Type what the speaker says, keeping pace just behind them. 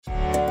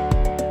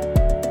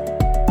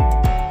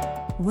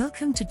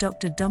Welcome to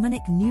Dr.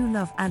 Dominic New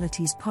Love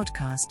Ality's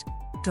podcast.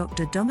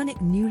 Dr.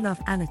 Dominic New Love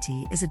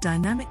Ality is a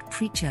dynamic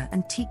preacher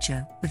and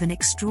teacher with an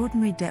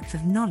extraordinary depth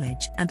of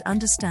knowledge and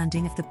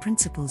understanding of the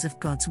principles of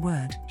God's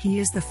Word. He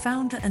is the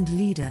founder and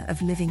leader of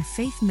Living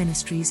Faith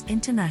Ministries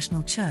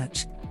International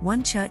Church,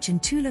 one church in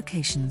two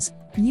locations,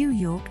 New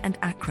York and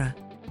Accra.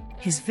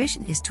 His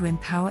vision is to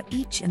empower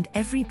each and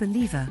every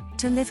believer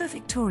to live a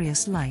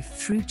victorious life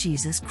through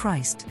Jesus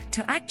Christ,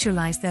 to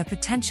actualize their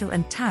potential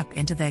and tap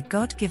into their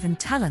God-given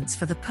talents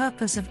for the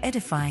purpose of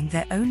edifying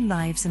their own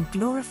lives and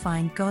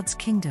glorifying God's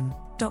kingdom.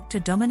 Dr.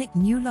 Dominic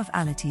New Love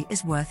Ality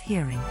is worth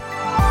hearing.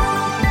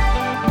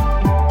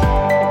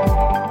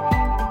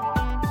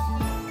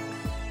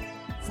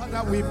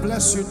 Father, we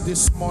bless you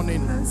this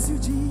morning. Bless you,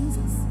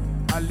 Jesus.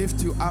 I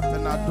lift you up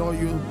and adore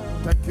you.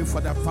 Thank you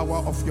for the power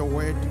of your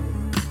word.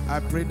 I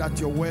pray that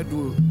your word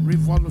will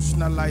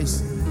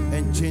revolutionize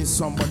and change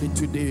somebody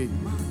today.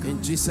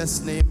 In Jesus'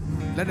 name,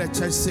 let the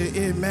church say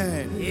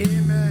amen.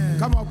 Amen.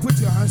 Come on, put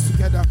your hands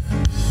together.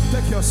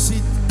 Take your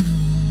seat.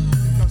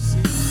 Take your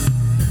seat.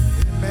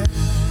 Amen.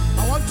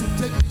 I want to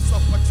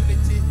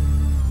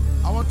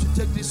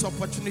take this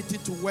opportunity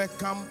to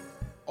welcome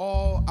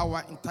all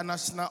our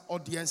international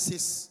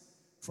audiences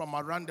from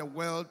around the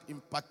world,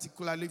 in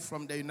particularly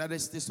from the United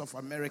States of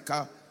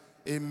America.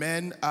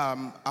 Amen.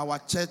 Our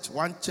church,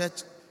 one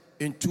church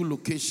in two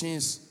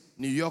locations,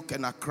 New York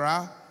and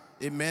Accra.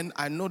 Amen.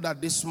 I know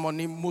that this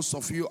morning most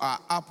of you are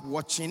up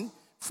watching,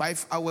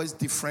 5 hours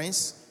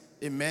difference.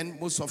 Amen.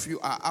 Most of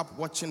you are up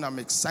watching. I'm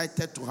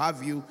excited to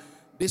have you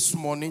this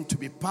morning to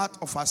be part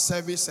of our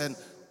service, and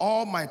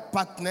all my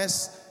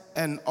partners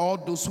and all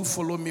those who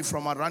follow me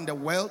from around the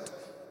world.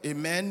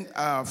 Amen.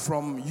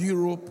 From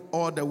Europe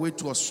all the way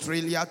to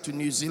Australia, to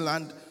New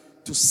Zealand,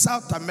 to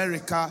South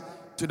America,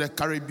 to the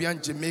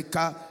Caribbean,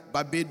 Jamaica,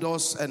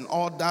 Barbados, and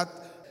all that.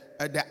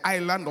 The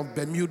island of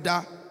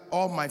Bermuda,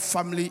 all my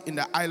family in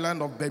the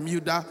island of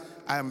Bermuda.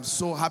 I am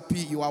so happy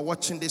you are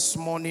watching this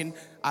morning.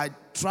 I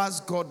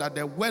trust God that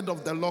the word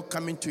of the Lord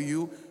coming to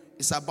you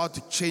is about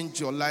to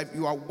change your life.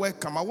 You are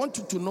welcome. I want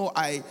you to know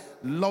I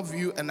love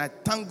you and I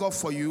thank God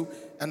for you,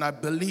 and I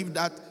believe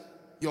that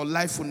your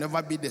life will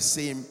never be the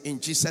same.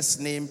 In Jesus'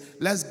 name,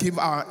 let's give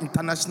our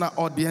international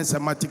audience a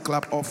mighty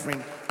clap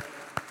offering.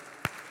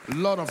 A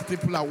lot of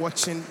people are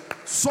watching.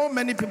 So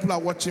many people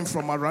are watching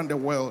from around the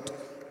world.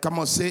 Come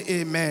on, say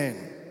amen.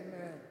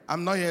 Amen.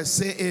 I'm not here.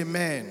 Say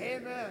amen.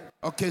 Amen.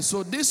 Okay,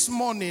 so this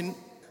morning,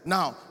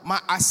 now,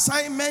 my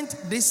assignment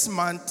this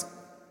month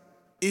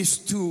is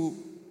to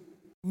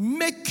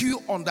make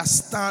you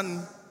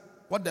understand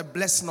what the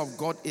blessing of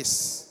God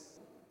is.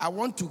 I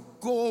want to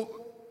go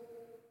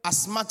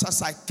as much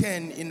as I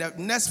can in the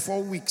next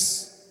 4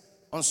 weeks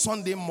on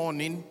Sunday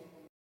morning,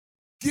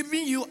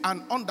 giving you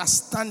an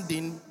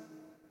understanding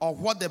of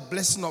what the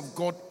blessing of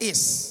God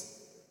is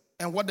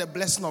and what the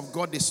blessing of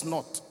God is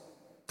not.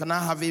 Can I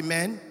have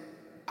amen?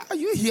 Are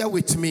you here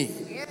with me?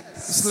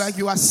 Yes. It's like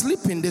you are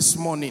sleeping this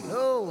morning.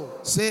 Oh.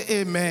 Say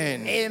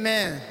amen.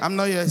 Amen. I'm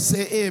not here.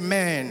 Say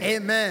amen.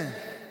 Amen.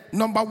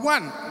 Number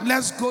 1,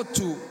 let's go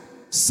to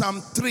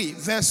Psalm 3,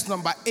 verse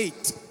number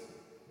 8.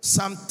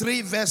 Psalm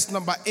 3, verse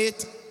number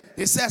 8.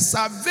 It says,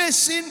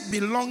 salvation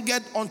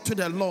belongeth unto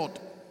the Lord.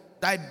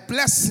 Thy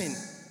blessing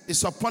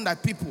is upon thy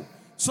people.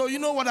 So you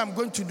know what I'm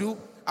going to do?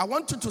 I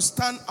want you to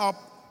stand up,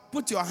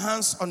 put your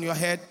hands on your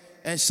head,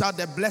 and shout,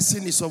 the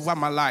blessing is over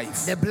my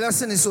life. The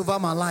blessing is over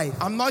my life.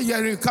 I'm not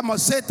hearing you. Come on,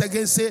 say it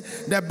again. Say,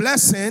 the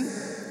blessing.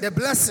 The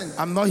blessing.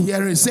 I'm not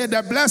hearing. Say,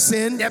 the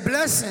blessing. The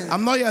blessing.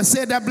 I'm not hearing.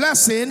 Say, the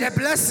blessing. The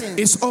blessing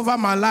is over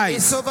my life.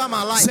 is over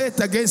my life. Say it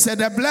again. Say,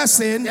 the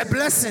blessing. The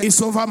blessing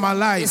is over my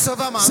life. is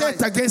over my say life.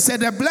 Say it again. Say,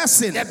 the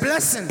blessing. The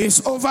blessing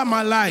is over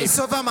my life. is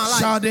over my life.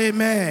 Shout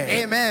amen.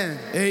 Amen.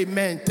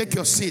 Amen. Take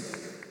your seat.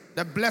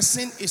 The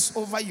blessing is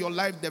over your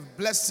life. The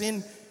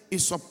blessing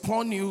is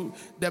upon you.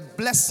 The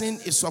blessing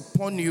is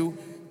upon you.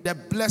 The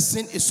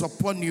blessing is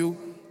upon you.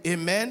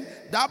 Amen.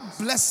 That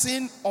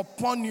blessing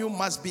upon you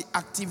must be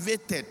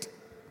activated.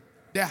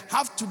 There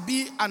have to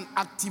be an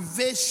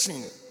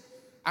activation.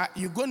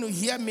 You're going to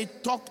hear me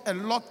talk a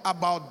lot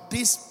about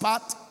this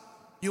part.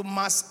 You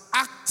must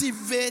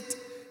activate.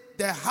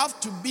 There have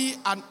to be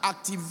an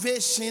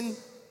activation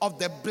of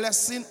the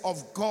blessing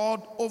of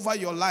God over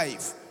your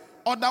life.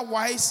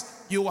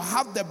 Otherwise, you will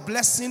have the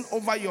blessing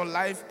over your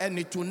life and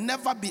it will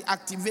never be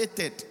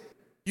activated.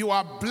 You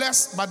are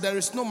blessed, but there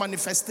is no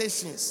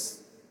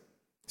manifestations.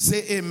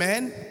 Say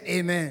amen.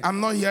 Amen. I'm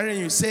not hearing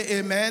you. Say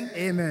amen.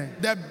 Amen.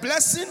 The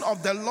blessing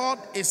of the Lord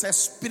is a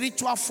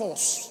spiritual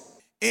force.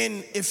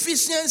 In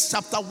Ephesians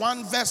chapter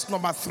 1, verse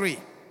number 3.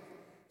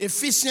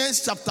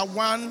 Ephesians chapter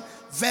 1,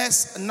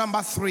 verse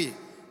number 3.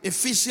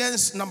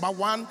 Ephesians number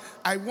 1.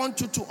 I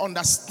want you to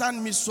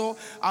understand me, so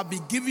I'll be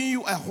giving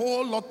you a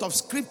whole lot of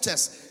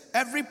scriptures.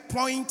 Every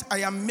point I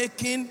am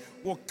making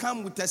will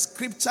come with a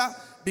scripture,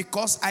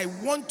 because I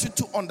want you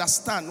to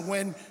understand.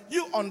 When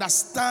you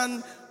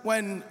understand,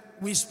 when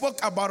we spoke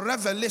about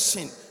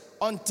revelation,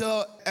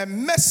 until a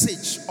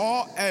message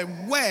or a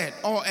word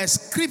or a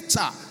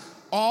scripture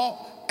or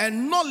a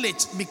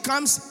knowledge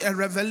becomes a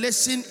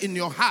revelation in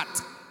your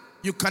heart,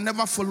 you can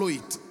never follow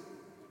it.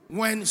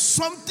 When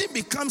something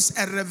becomes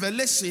a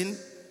revelation,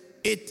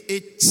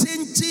 it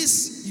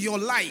changes your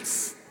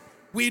life.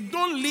 We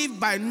don't live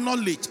by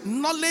knowledge.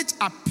 Knowledge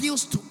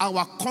appeals to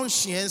our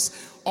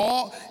conscience,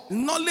 or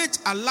knowledge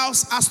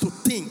allows us to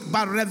think,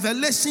 but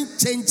revelation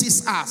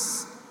changes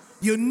us.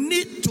 You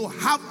need to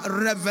have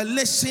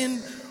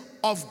revelation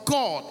of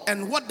God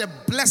and what the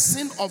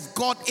blessing of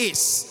God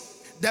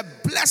is. The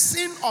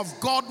blessing of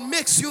God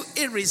makes you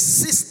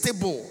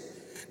irresistible.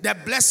 The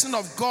blessing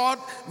of God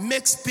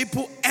makes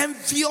people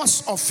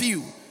envious of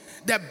you.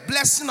 The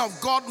blessing of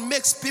God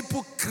makes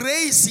people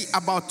crazy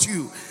about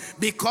you,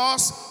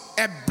 because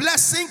a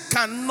blessing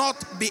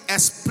cannot be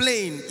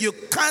explained. You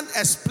can't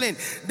explain.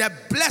 The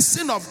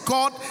blessing of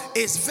God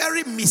is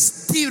very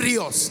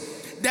mysterious.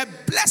 The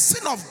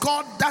blessing of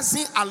God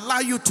doesn't allow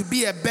you to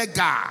be a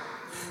beggar.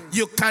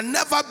 You can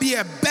never be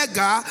a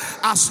beggar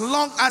as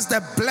long as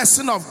the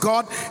blessing of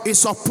God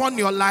is upon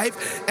your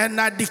life. And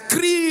I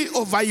decree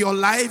over your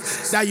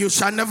life that you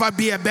shall never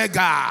be a beggar.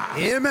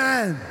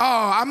 Amen.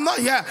 Oh, I'm not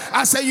here.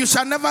 I say you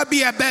shall never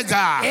be a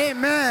beggar.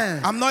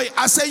 Amen.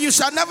 I say you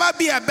shall never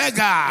be a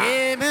beggar.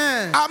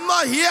 Amen. I'm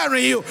not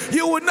hearing you.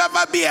 You will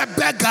never be a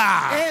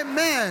beggar.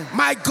 Amen.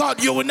 My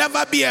God, you will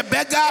never be a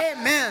beggar.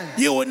 Amen.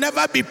 You will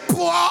never be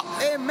poor.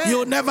 Amen. You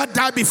will never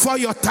die before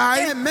your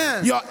time.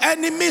 Amen. Your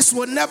enemies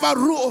will never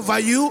rule over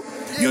you.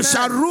 Amen. You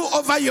shall rule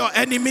over your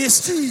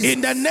enemies. Jesus.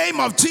 In the name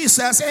of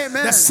Jesus,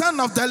 Amen. the Son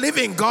of the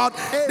living God.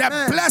 Amen.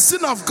 The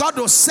blessing of God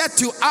will set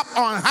you up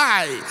on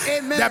high.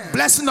 Amen. The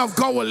blessing of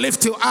God will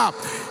lift you up.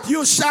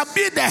 You shall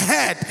be the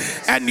head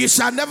and you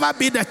shall never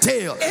be the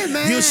tail.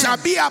 Amen. You shall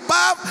be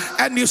above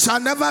and you shall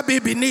never be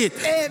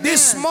beneath. Amen.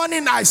 This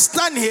morning I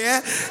stand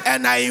here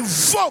and I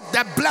invoke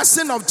the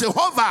blessing of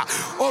Jehovah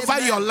over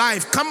Amen. your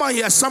life. Come on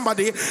here,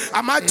 somebody.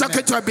 Am I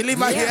talking to a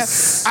believer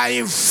Yes. here? I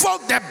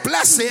invoke the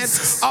blessing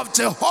of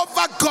Jehovah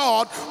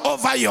God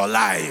over your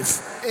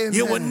life. Amen.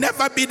 You will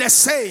never be the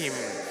same.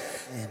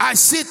 I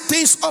see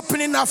things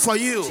opening up for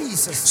you.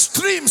 Jesus.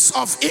 Streams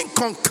of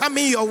income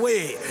coming your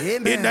way.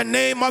 Amen. In the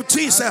name of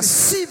Jesus,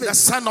 receive it. the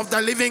Son of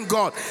the living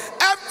God.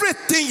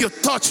 Everything you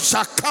touch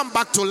shall come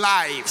back to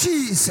life.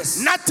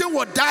 Jesus. Nothing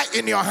will die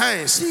in your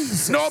hands.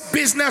 Jesus. No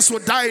business will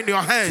die in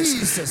your hands.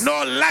 Jesus.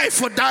 No life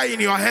will die in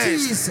your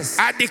hands. Jesus.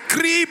 I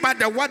decree by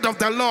the word of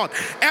the Lord,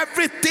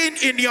 everything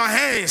in your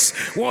hands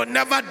will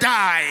never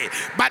die,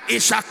 but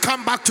it shall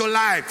come back to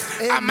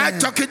life. Amen. Am I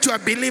talking to a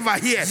believer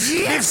here?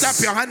 Yes. Lift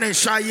up your hand and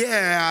shout,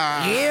 yeah.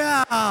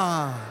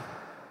 Yeah.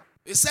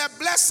 He said,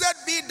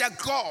 blessed be the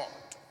God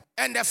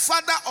and the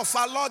Father of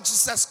our Lord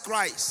Jesus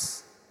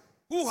Christ,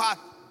 who hath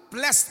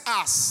blessed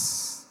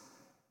us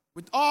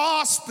with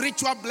all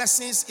spiritual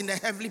blessings in the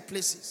heavenly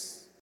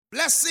places.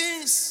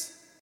 Blessings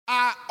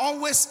are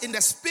always in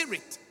the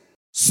spirit.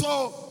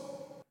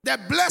 So the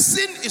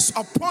blessing is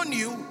upon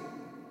you,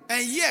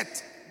 and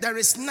yet there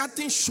is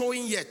nothing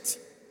showing yet.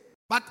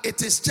 But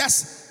it is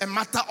just a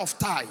matter of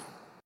time.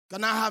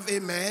 Can I have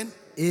amen?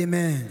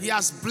 Amen. He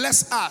has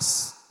blessed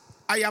us.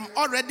 I am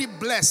already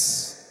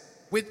blessed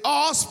with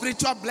all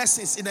spiritual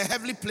blessings in the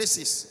heavenly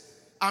places.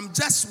 I'm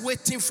just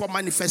waiting for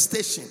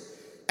manifestation,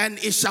 and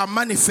it shall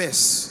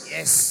manifest.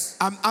 Yes.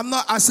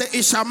 I say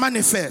it shall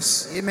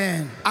manifest.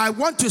 Amen. I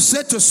want to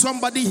say to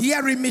somebody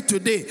hearing me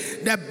today,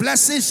 the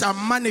blessing shall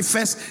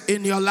manifest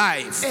in your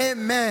life.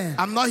 Amen.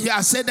 I'm not here.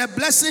 I say the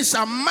blessing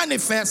shall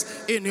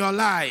manifest in your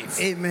life.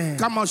 Amen.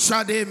 Come on,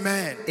 shout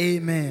amen.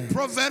 Amen.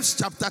 Proverbs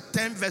chapter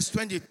 10 verse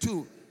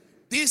 22.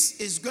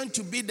 This is going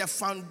to be the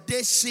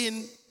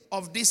foundation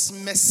of this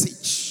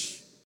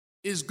message.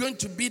 It's going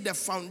to be the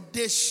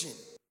foundation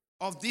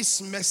of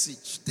this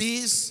message.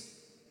 This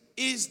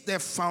is the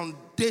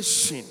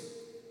foundation.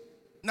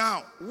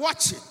 Now,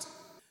 watch it.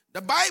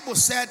 The Bible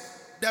said,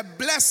 the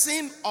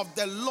blessing of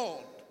the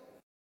Lord,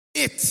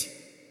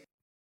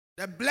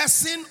 the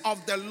blessing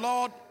of the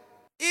Lord,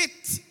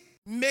 it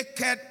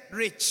maketh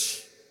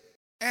rich,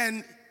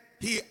 and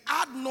he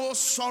add no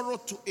sorrow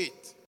to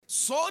it.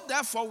 So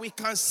therefore we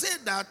can say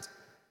that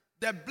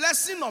the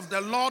blessing of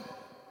the Lord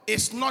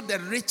is not the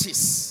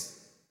riches.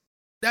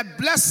 The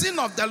blessing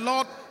of the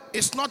Lord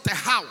is not a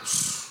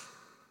house.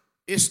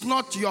 It's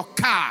not your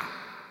car.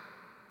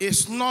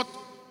 It's not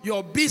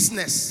your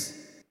business.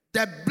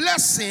 The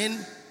blessing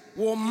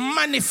will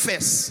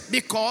manifest,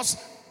 because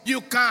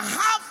you can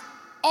have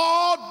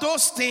all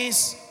those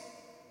things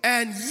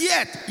and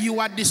yet you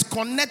are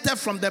disconnected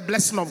from the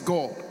blessing of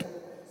God.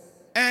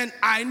 And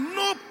I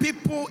know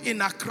people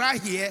in Accra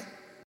here,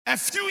 a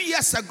few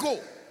years ago,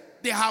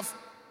 they have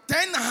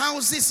 10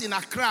 houses in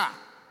Accra.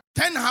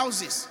 10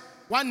 houses.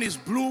 One is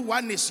blue,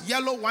 one is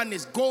yellow, one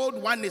is gold,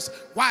 one is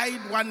white,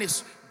 one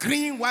is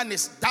green, one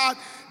is dark.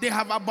 They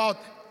have about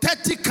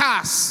 30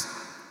 cars.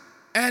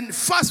 And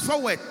fast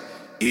forward,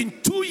 in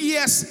 2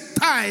 years'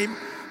 time,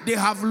 they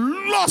have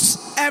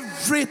lost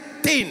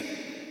everything.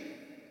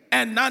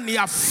 And now they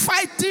are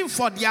fighting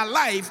for their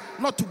life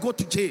not to go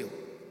to jail.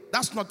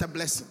 That's not a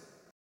blessing.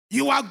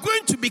 You are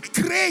going to be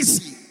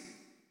crazy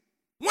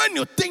when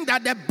you think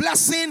that the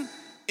blessing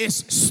is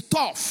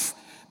stuff.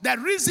 The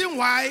reason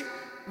why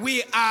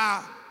we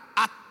are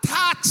at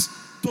attached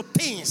to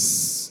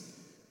things.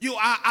 You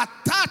are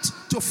attached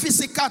to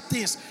physical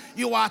things.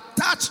 You are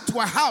attached to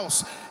a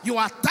house. You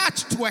are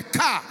attached to a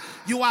car.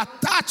 You are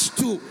attached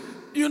to,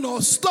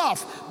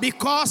 stuff,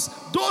 because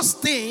those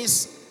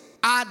things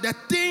are the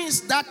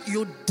things that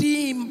you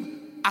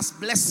deem as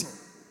blessing.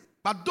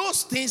 But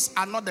those things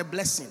are not the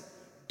blessing.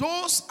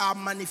 Those are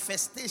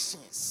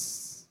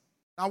manifestations.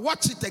 Now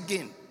watch it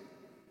again.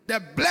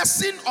 The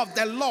blessing of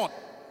the Lord,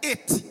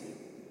 it.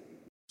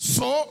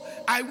 So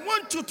I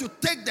want you to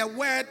take the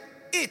word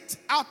it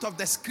out of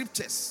the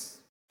scriptures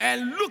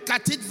and look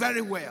at it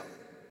very well.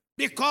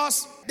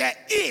 Because the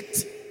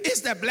it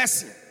is the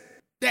blessing.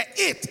 The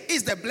it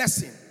is the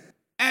blessing.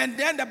 And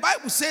then the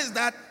Bible says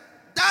that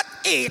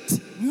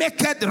it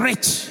maketh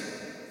rich.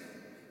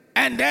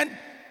 And then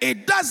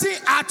it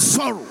doesn't add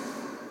sorrow.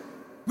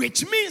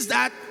 Which means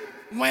that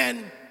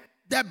when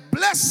the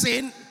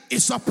blessing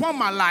is upon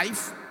my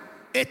life,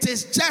 it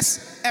is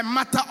just a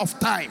matter of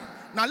time.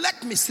 Now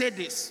let me say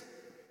this.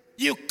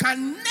 You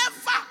can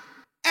never,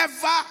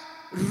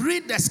 ever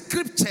read the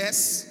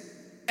scriptures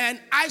and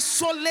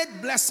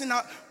isolate blessing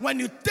out. When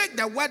you take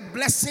the word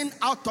blessing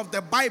out of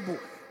the Bible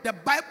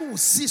will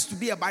cease to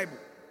be a Bible.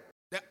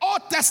 The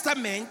Old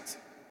Testament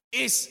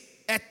is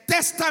a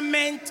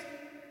testament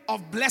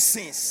of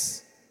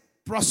blessings,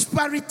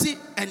 prosperity,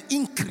 and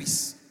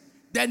increase.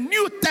 The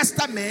New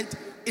Testament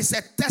is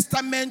a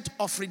testament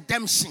of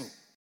redemption.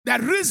 The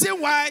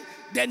reason why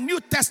the New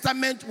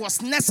Testament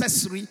was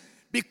necessary,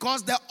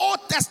 because the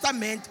Old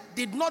Testament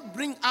did not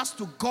bring us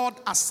to God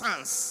as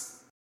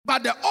sons.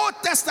 But the Old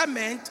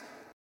Testament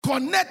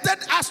connected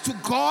us to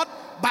God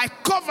by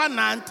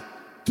covenant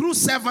through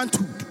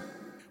servanthood.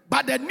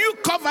 But the New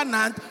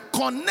Covenant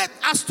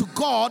connects us to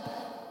God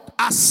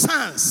as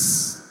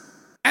sons.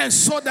 And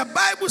so the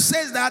Bible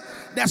says that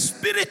the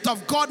Spirit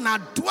of God now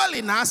dwells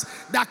in us,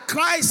 that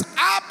Christ,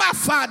 Abba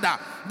Father,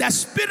 the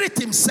Spirit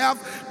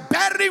himself,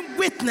 bearing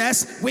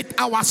witness with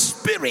our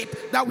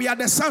spirit that we are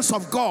the sons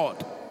of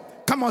God.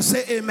 Come on,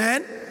 say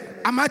amen.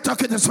 Am I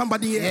talking to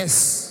somebody here?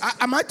 Yes.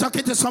 Am I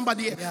talking to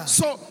somebody here? Yeah.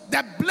 So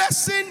the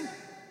blessing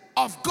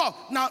of God.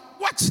 Now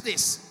watch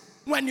this.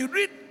 When you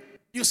read,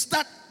 you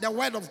start the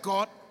word of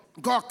God.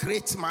 God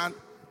creates man.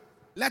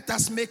 Let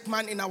us make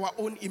man in our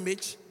own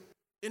image,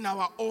 in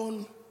our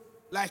own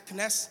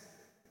likeness.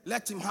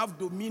 Let him have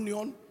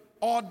dominion.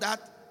 All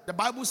that. The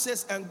Bible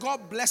says, and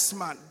God blessed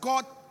man.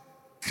 God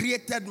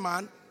created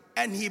man,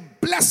 and he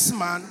blessed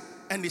man,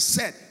 and he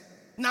said,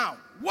 now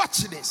watch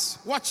this.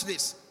 Watch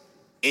this.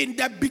 In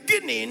the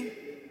beginning,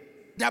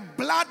 the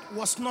blood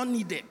was not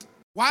needed.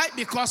 Why?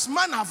 Because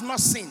man have not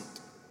sinned.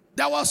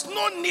 There was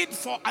no need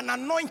for an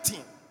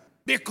anointing,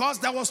 because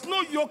there was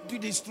no yoke to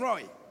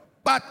destroy.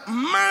 But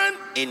man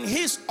in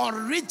his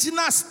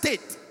original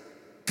state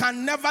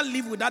can never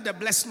live without the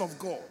blessing of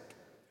God.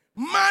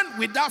 Man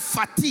without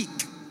fatigue,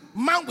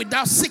 man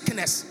without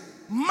sickness,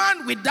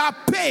 man without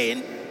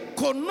pain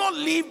could not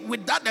live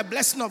without the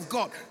blessing of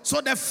God. So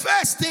the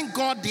first thing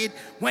God did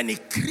when he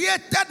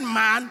created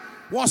man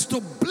was to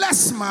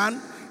bless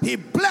man. He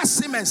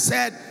blessed him and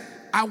said,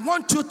 I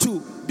want you to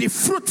be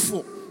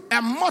fruitful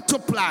and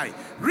multiply,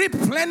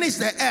 replenish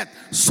the earth,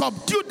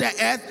 subdue the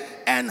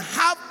earth, and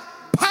have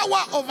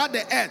power over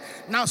the earth.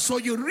 Now, so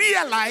you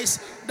realize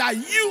that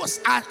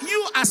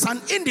you as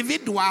an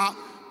individual,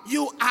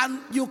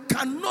 you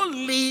cannot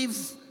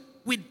live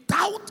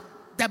without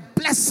the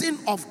blessing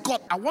of God.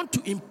 I want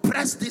to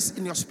impress this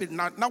in your spirit.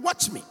 Now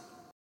watch me.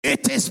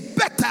 It is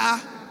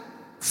better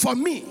for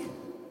me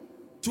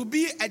to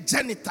be a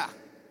janitor.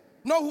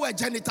 Know who a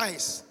janitor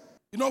is?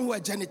 You know who a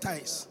janitor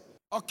is?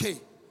 Okay.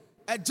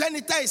 A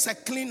janitor is a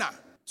cleaner.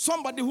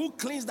 Somebody who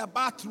cleans the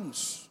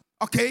bathrooms.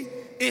 Okay?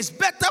 It's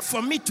better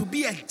for me to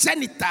be a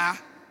janitor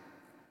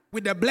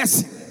with a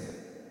blessing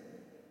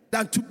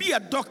than to be a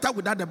doctor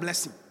without the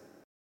blessing.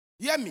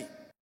 Hear me?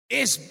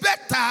 It's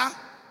better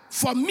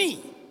for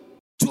me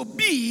to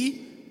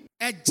be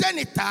a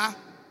janitor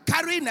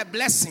carrying a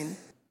blessing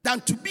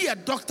than to be a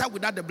doctor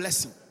without the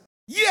blessing.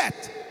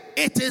 Yet,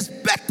 it is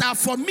better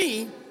for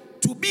me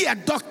to be a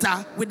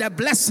doctor with a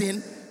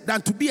blessing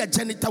than to be a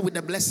janitor with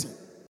a blessing.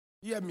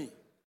 Hear me?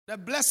 The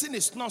blessing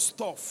is not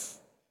stuff.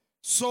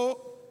 So,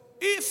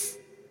 if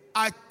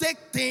I take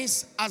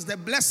things as the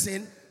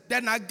blessing,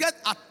 then I get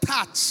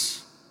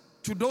attached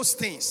to those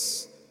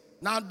things.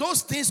 Now,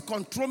 those things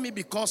control me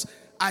because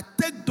I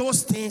take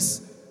those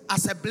things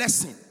as a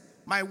blessing.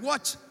 My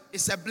watch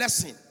is a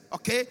blessing,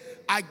 okay?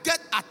 I get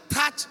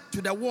attached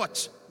to the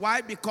watch.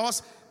 Why?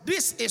 Because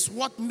this is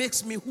what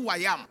makes me who I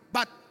am.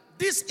 But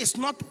this is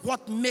not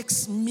what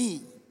makes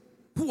me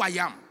who I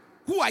am.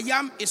 Who I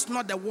am is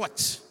not the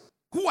watch.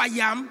 Who I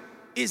am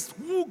is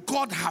who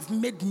God have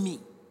made me.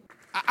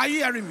 Are you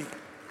hearing me?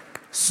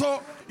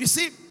 So, you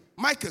see,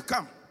 Michael,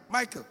 come.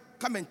 Michael,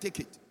 come and take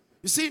it.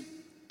 You see,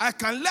 I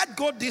can let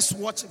go this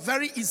watch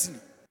very easily.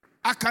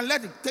 I can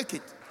let it, take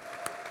it.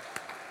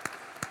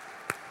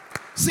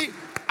 See,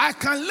 I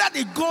can let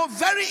it go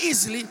very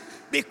easily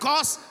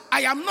because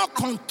I am not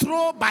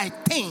controlled by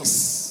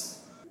things.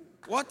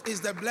 What is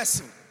the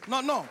blessing?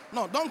 No,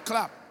 don't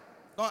clap.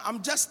 No,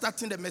 I'm just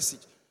starting the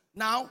message.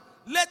 Now,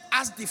 let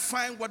us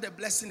define what the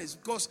blessing is,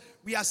 because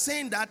we are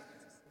saying that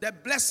the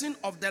blessing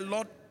of the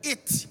Lord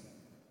it.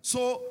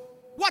 So,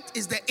 what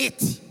is the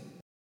it?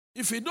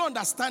 If you don't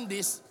understand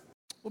this,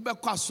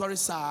 sorry,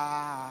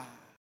 sir.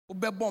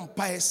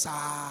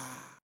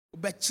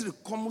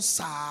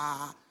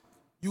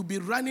 You'll be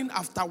running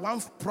after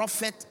one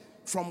prophet,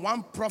 from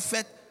one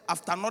prophet,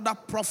 after another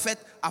prophet,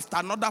 after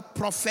another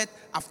prophet,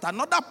 after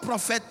another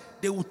prophet.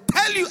 They will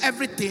tell you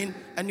everything,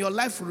 and your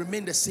life will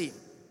remain the same.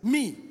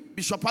 Me,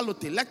 Bishop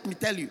Alote, let me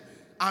tell you,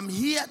 I'm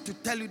here to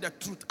tell you the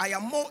truth. I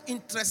am more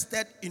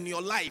interested in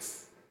your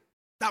life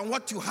than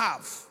what you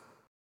have.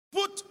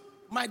 Put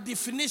my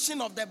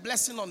definition of the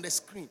blessing on the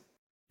screen.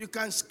 You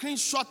can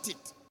screenshot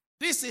it.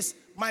 This is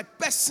my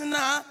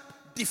personal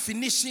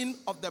definition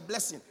of the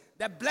blessing.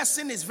 The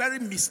blessing is very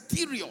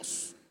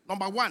mysterious.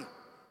 Number one,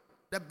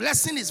 the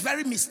blessing is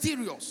very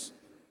mysterious.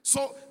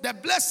 So the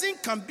blessing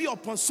can be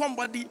upon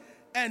somebody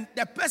and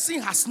the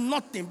person has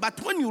nothing. But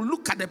when you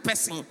look at the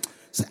person,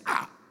 say,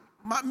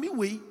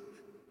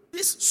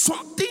 this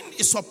something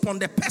is upon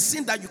the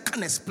person that you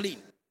can't explain.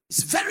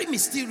 It's very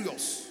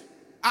mysterious.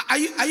 Are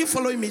you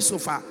following me so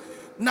far?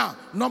 Now,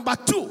 number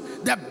two,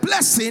 the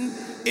blessing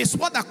is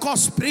what I call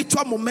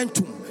spiritual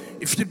momentum.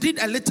 If you did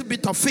a little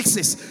bit of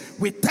fixes,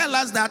 we tell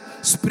us that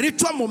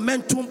spiritual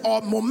momentum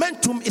or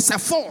momentum is a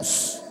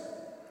force.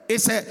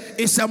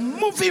 It's a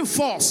moving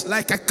force,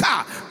 like a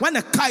car. When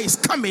a car is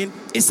coming,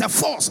 it's a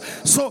force.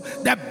 So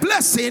the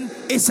blessing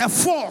is a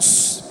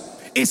force.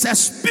 It's a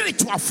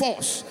spiritual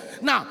force.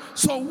 Now,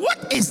 so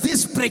what is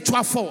this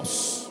spiritual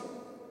force?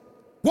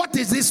 What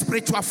is this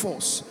spiritual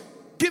force?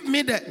 Give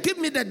me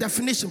the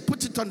definition.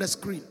 Put it on the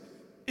screen,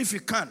 if you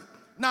can.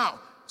 Now,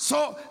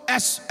 so a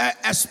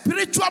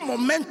spiritual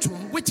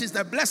momentum, which is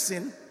the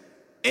blessing,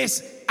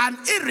 is an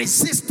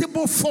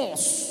irresistible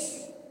force.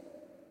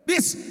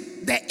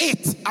 The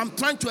it I'm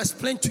trying to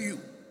explain to you.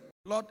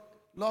 Lord,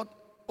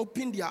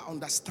 open their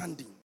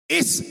understanding.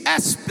 It's a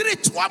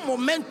spiritual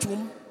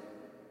momentum.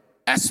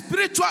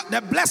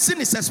 The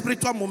blessing is a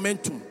spiritual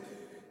momentum.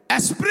 A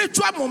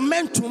spiritual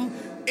momentum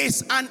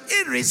is an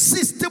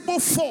irresistible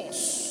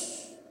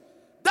force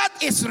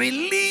that is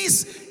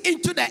released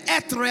into the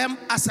earth realm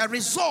as a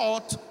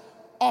result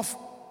of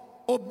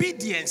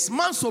obedience,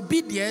 man's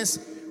obedience,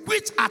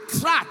 which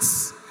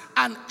attracts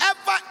an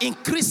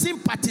ever-increasing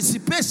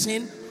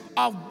participation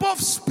of both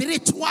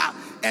spiritual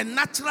and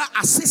natural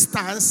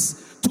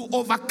assistance to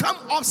overcome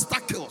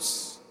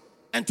obstacles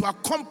and to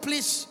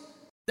accomplish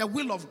the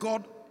will of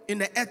God in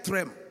the earth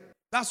realm.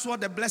 That's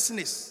what the blessing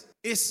is.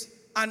 It's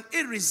an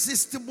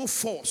irresistible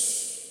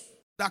force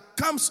that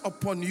comes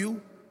upon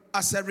you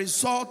as a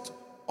result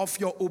of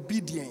your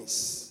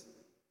obedience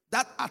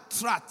that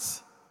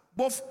attracts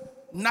both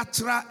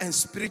natural and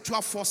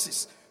spiritual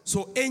forces.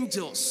 So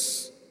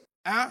angels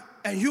and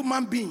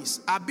human beings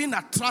are being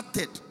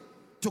attracted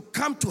to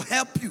come to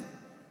help you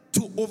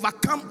to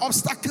overcome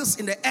obstacles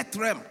in the earth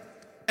realm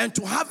and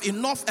to have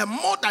enough and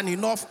more than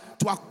enough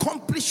to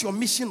accomplish your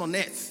mission on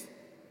earth.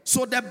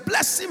 So the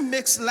blessing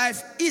makes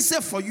life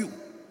easier for you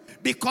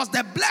because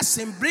the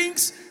blessing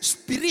brings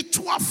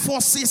spiritual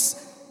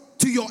forces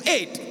to your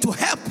aid to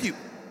help you.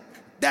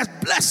 The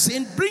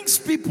blessing brings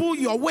people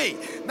your way.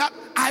 Now,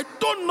 I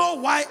don't know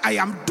why I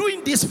am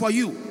doing this for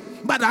you,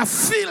 but I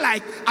feel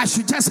like I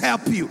should just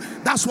help you.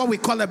 That's what we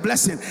call a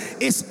blessing.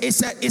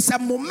 It's a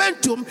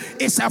momentum,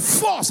 it's a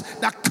force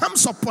that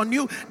comes upon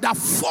you that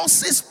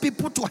forces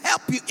people to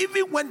help you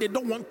even when they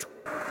don't want to.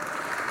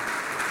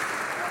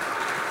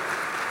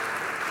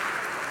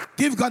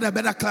 Give God a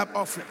better clap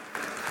offering.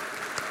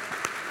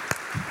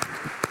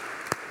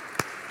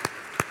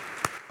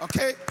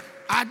 Okay?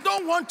 I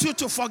don't want you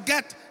to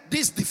forget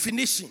this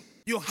definition.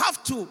 You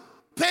have to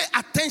pay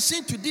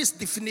attention to this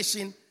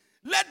definition.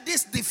 Let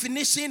this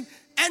definition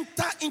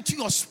enter into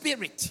your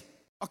spirit.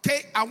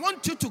 Okay? I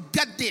want you to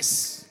get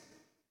this.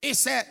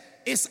 It's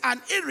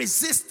an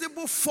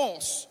irresistible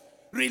force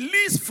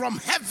released from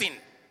heaven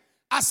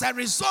as a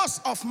result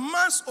of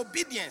man's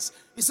obedience.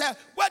 He said,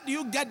 where do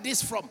you get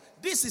this from?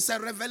 This is a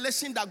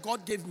revelation that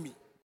God gave me.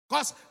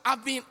 Because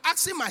I've been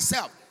asking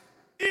myself,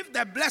 if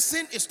the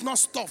blessing is not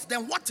stuff,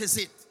 then what is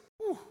it?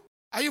 Ooh.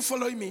 Are you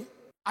following me?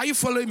 Are you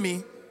following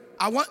me?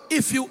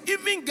 If you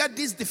even get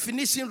this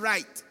definition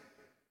right,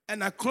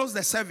 and I close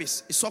the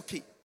service, it's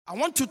okay. I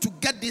want you to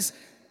get this.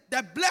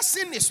 The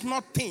blessing is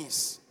not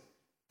things.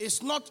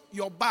 It's not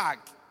your bag.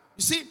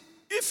 You see,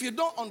 if you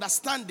don't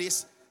understand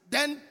this,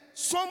 then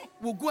some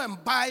will go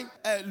and buy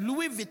a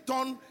Louis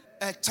Vuitton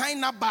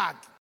China bag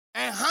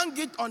and hang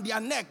it on their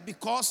neck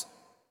because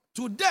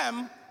to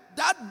them,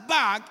 that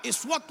bag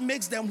is what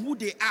makes them who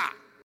they are.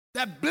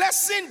 The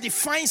blessing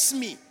defines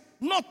me,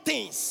 not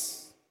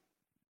things.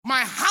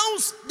 My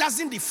house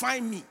doesn't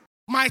define me.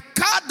 My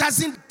car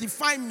doesn't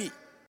define me.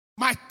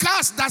 My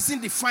cars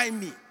doesn't define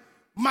me.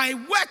 My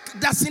work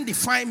doesn't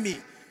define me.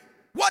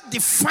 What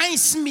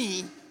defines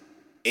me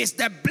is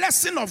the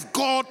blessing of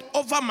God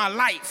over my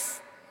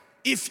life.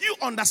 If you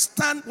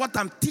understand what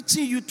I'm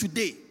teaching you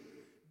today,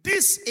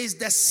 this is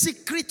the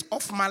secret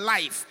of my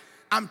life.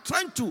 I'm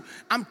trying to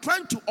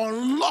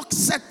unlock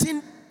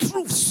certain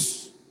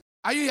truths.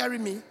 Are you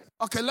hearing me?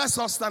 Okay, let's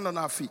all stand on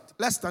our feet.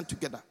 Let's stand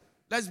together.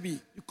 You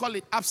call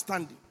it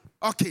upstanding.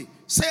 Okay,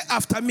 say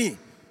after me.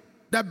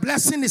 The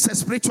blessing is a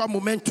spiritual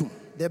momentum.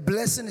 The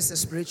blessing is a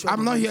spiritual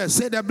I'm momentum. not here.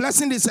 Say the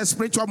blessing is a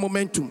spiritual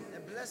momentum.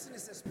 The blessing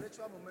is a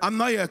spiritual momentum. I'm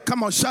not here.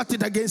 Come on, shout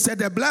it again. Say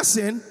the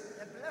blessing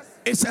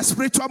is a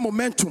spiritual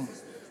momentum.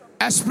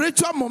 A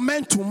spiritual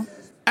momentum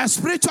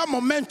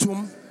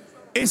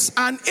is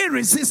an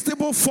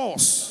irresistible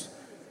force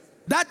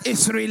that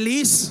is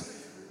released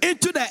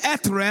into the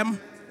earth realm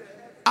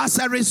as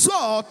a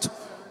result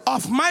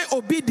of my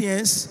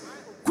obedience,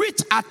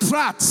 which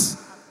attracts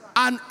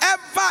an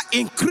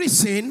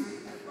ever-increasing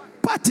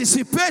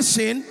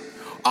participation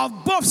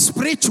of both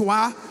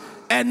spiritual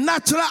and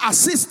natural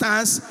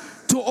assistance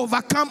to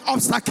overcome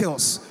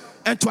obstacles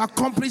and to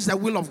accomplish the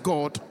will of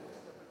God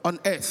on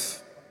earth.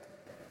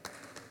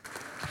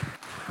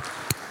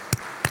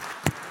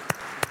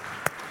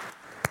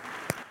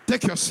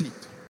 Take your seat.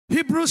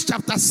 Hebrews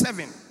chapter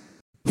 7.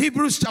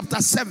 Hebrews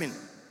chapter 7.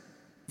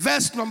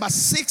 Verse number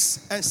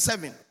 6 and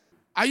 7.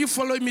 Are you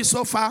following me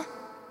so far?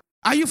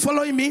 Are you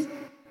following me?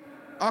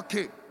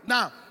 Okay.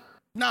 Now,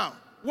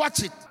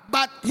 watch it.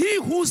 But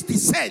he whose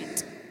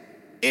descent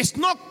is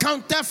not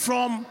counted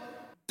from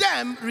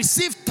them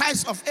received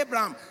tithes of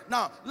Abraham.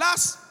 Now,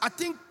 I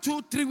think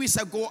 2-3 weeks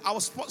ago, I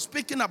was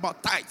speaking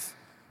about tithe.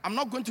 I'm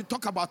not going to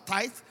talk about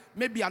tithe,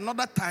 maybe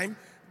another time,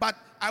 but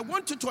I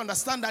want you to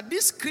understand that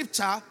this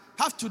scripture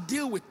have to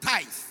deal with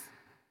tithe.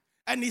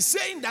 And he's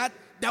saying that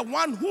the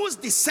one whose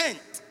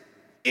descent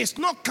is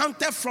not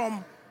counted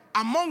from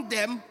among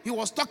them, he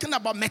was talking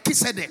about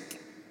Melchizedek.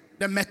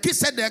 The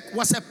Melchizedek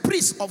was a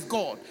priest of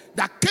God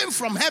that came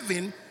from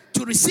heaven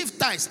to receive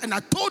tithes. And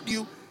I told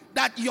you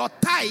that your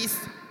tithe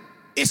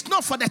is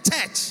not for the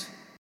church.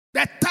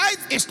 The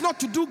tithe is not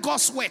to do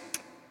God's work.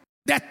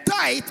 The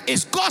tithe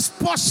is God's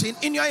portion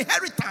in your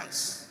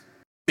inheritance.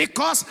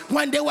 Because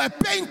when they were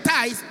paying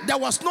tithe, there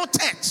was no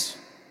church.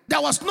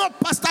 There was no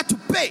pastor to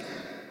pay.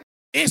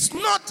 It's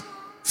not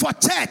for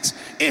church.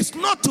 It's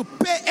not to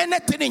pay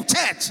anything in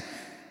church.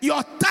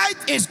 Your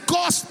tithe is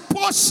God's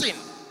portion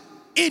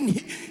in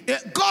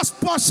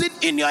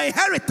your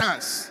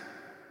inheritance.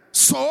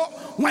 So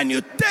when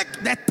you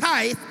take the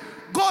tithe,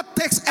 God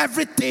takes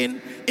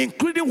everything,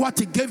 including what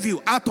he gave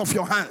you, out of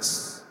your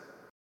hands.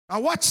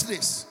 Now watch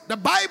this. The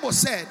Bible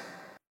said,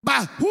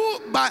 but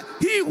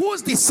he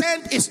whose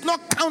descent is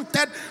not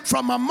counted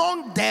from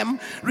among them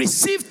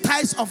received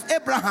tithes of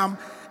Abraham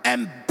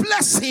and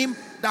bless him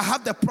that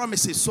have the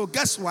promises. So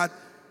guess what?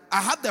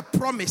 I have the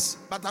promise,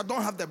 but I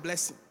don't have the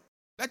blessing.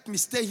 Let me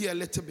stay here a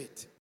little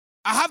bit.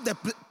 I have the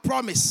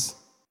promise.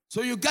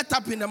 So you get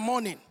up in the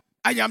morning.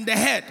 I am the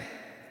head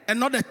and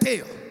not the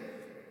tail.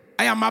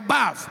 I am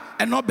above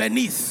and not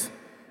beneath.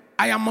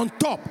 I am on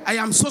top. I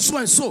am so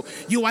and so.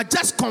 You are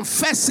just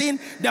confessing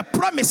the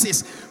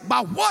promises.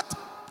 But what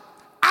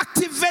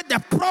activates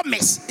the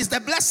promise is the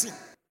blessing.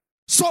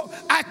 So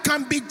I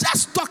can be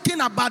just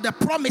talking about the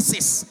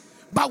promises.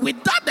 But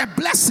without the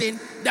blessing,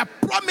 the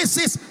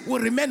promises will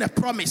remain a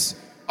promise.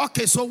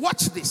 Okay, so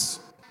watch this.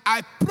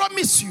 I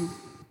promise you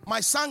my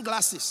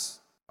sunglasses.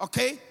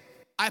 Okay?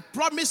 I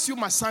promise you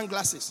my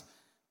sunglasses.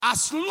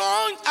 As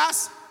long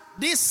as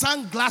these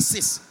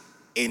sunglasses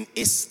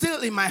is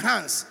still in my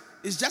hands,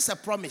 it's just a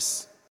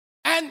promise.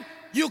 And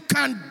you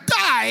can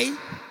die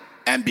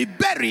and be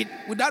buried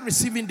without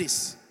receiving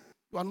this.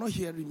 You are not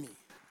hearing me.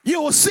 You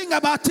will sing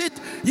about it,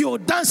 you will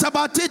dance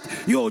about it,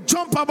 you will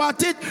jump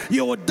about it,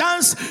 you will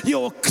dance, you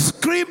will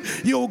scream,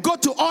 you will go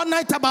to all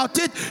night about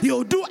it, you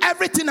will do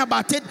everything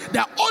about it.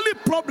 The only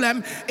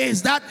problem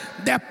is that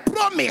the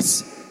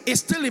promise is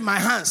still in my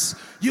hands.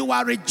 You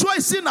are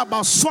rejoicing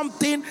about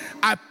something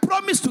I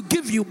promised to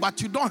give you,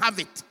 but you don't have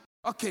it.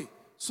 Okay,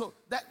 so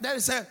there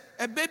is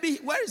a baby.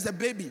 Where is the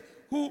baby?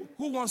 Who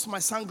wants my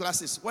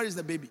sunglasses? Where is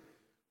the baby?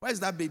 Where is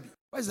that baby?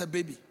 Where is the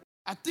baby?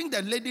 I think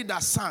the lady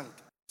that sang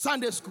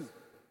Sunday school.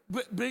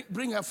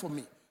 Bring her for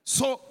me.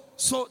 So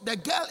the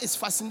girl is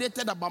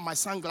fascinated about my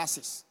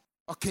sunglasses.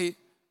 Okay?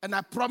 And I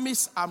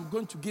promise I'm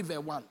going to give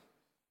her one.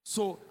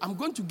 So I'm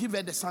going to give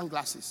her the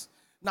sunglasses.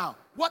 Now,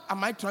 what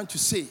am I trying to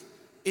say?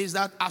 Is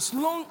that as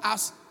long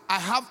as I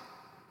have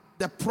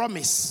the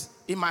promise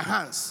in my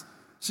hands,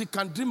 she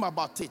can dream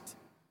about it.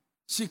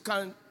 She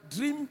can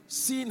dream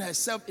seeing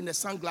herself in the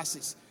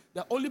sunglasses.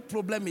 The only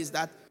problem is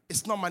that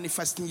it's not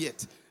manifesting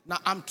yet. Now,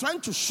 I'm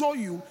trying to show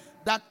you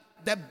that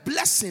the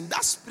blessing,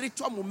 that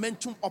spiritual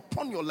momentum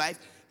upon your life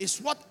is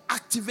what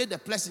activates the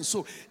blessing.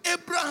 So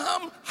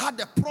Abraham had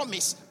the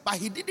promise, but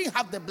he didn't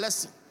have the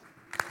blessing.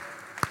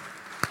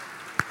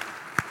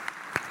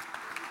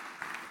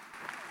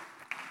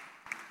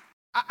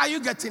 Are you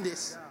getting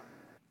this?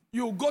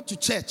 Yeah. You go to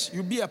church,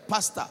 you be a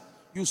pastor,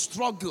 you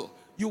struggle,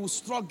 you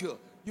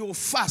will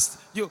fast.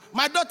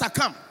 My daughter,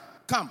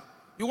 come.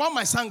 You want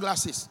my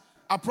sunglasses?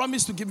 I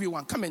promise to give you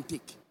one. Come and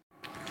take.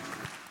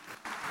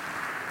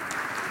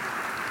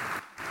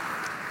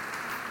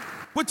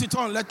 Put it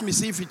on, let me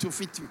see if it will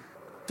fit you.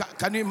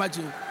 Can you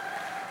imagine?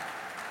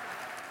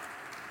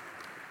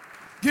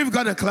 Give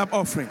God a clap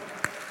offering.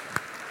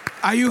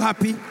 Are you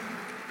happy?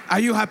 Are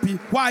you happy?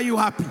 Why are you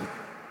happy?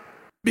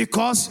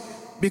 Because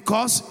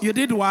you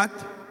did what?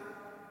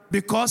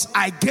 Because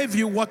I gave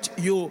you what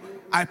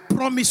I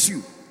promised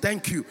you.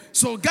 Thank you.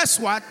 So guess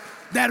what?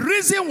 The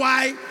reason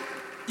why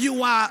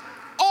you are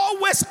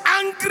always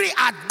angry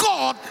at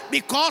God,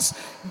 because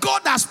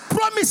God has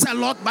promised a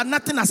lot, but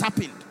nothing has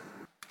happened.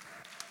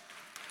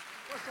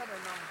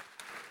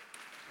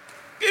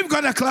 Give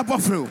God a clap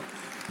of you.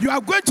 You are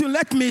going to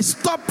let me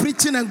stop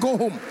preaching and go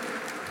home.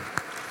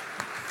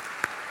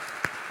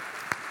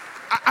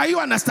 Are you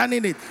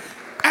understanding it?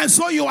 And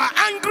so you are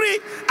angry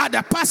at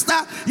the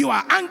pastor, you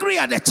are angry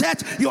at the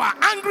church, you are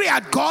angry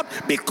at God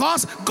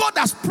because God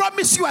has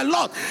promised you a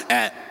lot.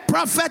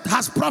 Prophet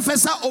has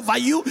prophesied over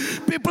you,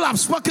 people have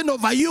spoken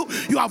over you,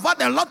 you have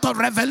had a lot of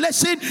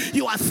revelation.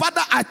 You are,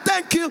 Father, I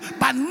thank you,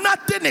 but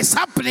nothing is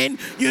happening.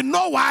 You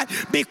know why?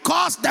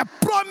 Because the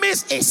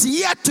promise is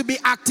yet to be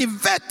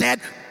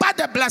activated by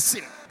the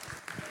blessing.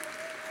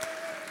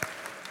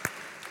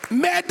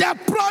 May the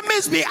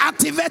promise be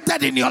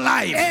activated in your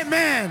life.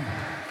 Amen.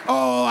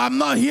 Oh, I'm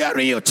not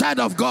hearing you, child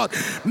of God.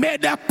 May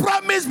the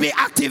promise be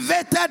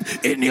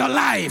activated in your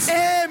life.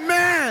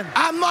 Amen.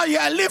 I'm not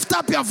here. Lift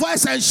up your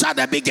voice and shout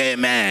a big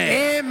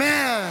amen.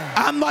 Amen.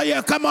 I'm not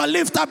here. Come on,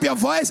 lift up your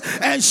voice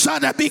and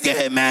shout a big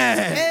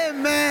amen.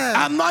 Amen.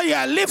 I'm not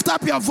here. Lift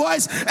up your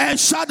voice and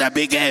shout a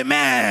big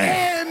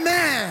amen.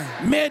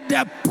 Amen. May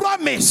the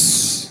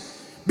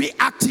promise be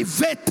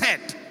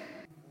activated.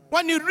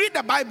 When you read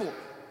the Bible,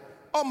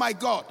 oh my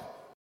God,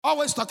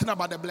 always talking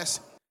about the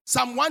blessing.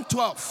 Psalm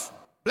 112.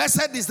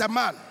 Blessed is the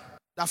man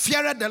that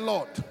feareth the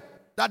Lord,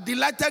 that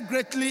delighteth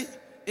greatly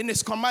in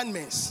his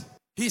commandments.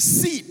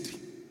 His seed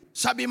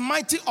shall be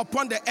mighty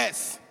upon the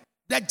earth.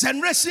 The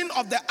generation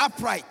of the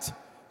upright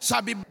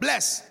shall be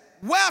blessed.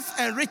 Wealth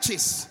and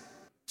riches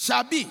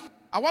shall be.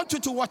 I want you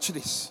to watch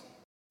this.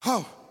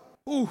 Oh.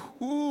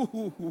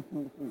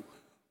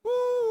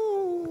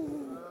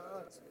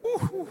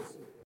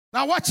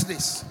 Now watch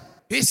this.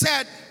 He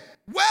said,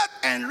 wealth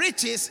and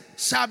riches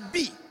shall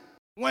be.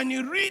 When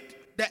you read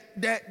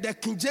the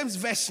King James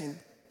Version,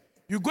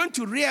 you're going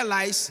to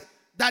realize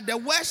that the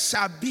word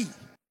shall be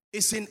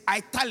is in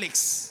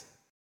italics.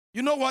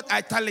 You know what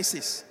italics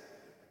is?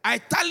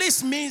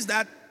 Italics means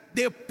that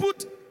they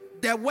put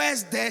the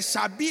words there,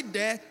 shall be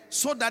there,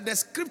 so that the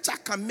scripture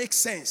can make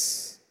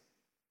sense.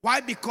 Why?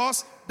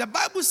 Because the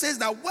Bible says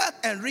that wealth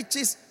and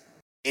riches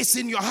is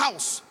in your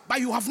house, but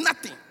you have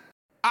nothing.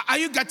 Are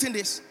you getting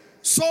this?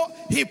 So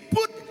he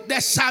put the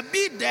shall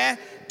be there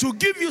to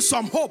give you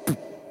some hope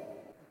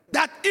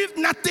that if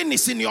nothing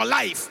is in your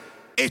life,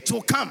 it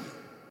will come.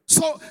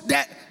 So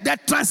the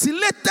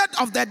translators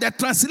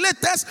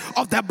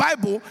of the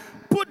Bible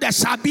put the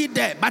shall be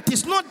there, but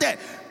it's not there.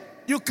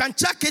 You can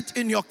check it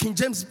in your King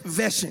James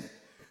Version.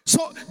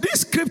 So this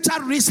scripture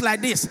reads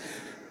like this: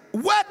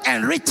 wealth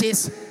and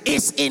riches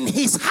is in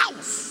his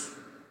house.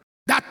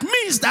 That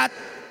means that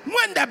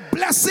when the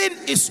blessing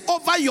is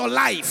over your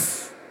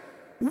life,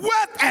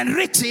 wealth and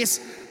riches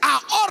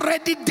are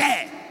already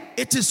there.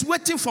 It is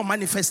waiting for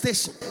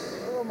manifestation.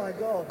 Oh my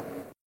God.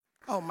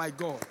 Oh my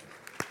God.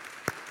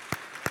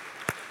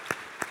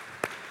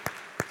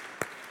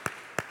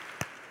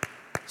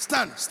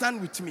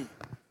 Stand with me.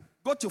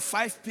 Go to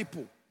 5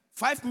 people.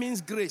 5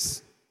 means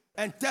grace.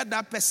 And tell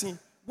that person,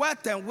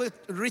 wealth and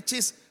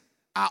riches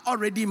are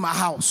already in my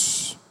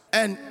house.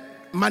 And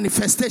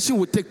manifestation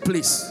will take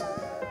place.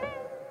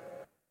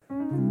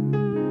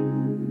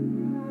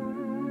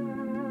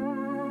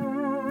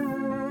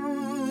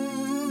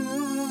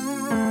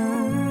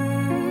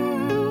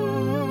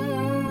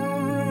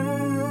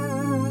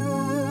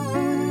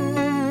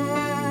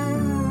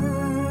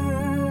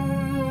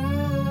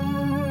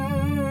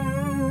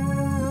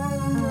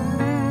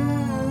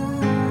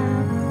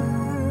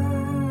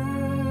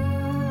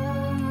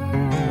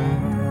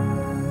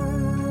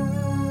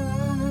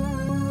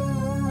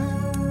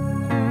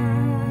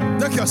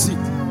 Take your seat.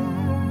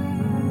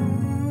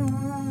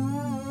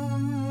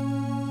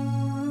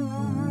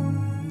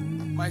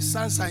 My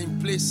sons are in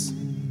place.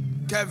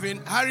 Kevin,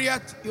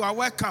 Harriet, you are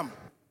welcome.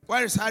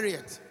 Where is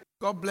Harriet?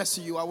 God bless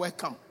you. You are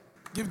welcome.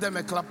 Give them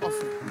a clap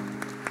offering.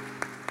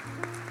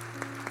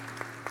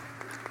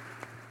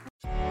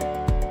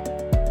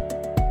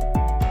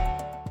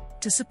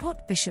 To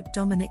support Bishop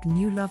Dominic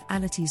New Love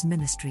Ality's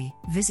ministry,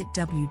 visit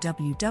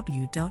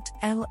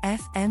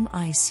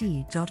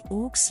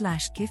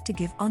www.lfmic.org/give to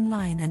give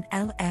online and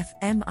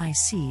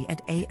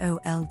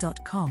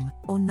lfmic@aol.com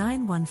or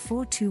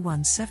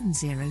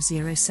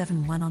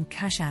 914217071 on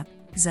Cash App,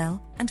 Zelle,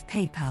 and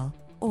PayPal,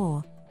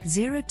 or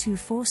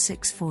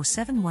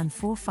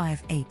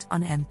 0246471458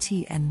 on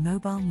MTN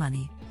Mobile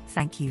Money.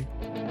 Thank you.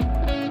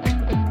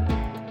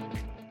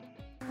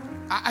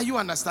 Are you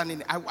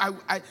understanding? I'm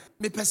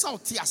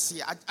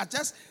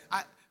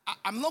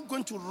not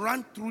going to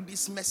run through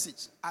this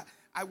message.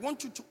 I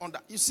want you to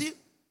understand.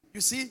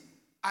 You see,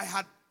 I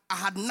had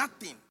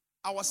nothing.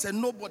 I was a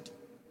nobody.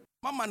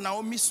 Mama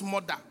Naomi's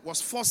mother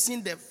was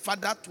forcing the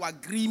father to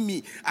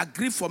agree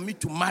for me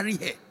to marry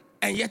her,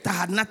 and yet I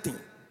had nothing.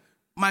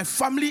 My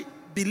family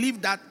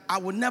believed that I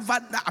would never.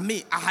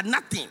 I had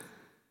nothing.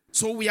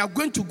 So we are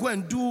going to go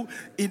and do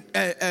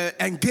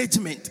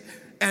engagement.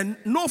 And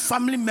no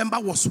family member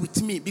was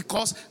with me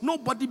because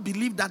nobody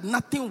believed that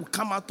nothing would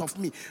come out of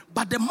me.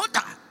 But the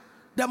mother,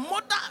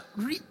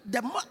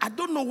 I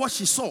don't know what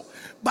she saw,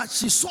 but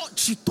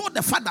she told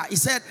the father, he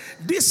said,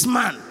 this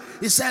man,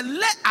 he said,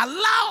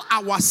 allow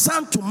our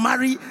son to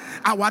marry,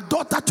 our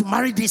daughter to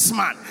marry this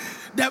man.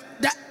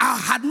 I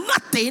had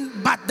nothing,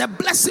 but the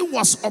blessing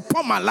was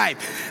upon my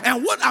life.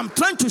 And what I'm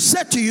trying to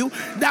say to you,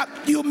 that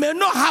you may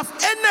not have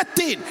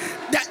anything.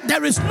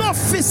 There is no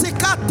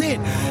physical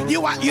thing.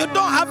 You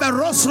don't have a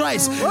Rolls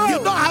Royce. You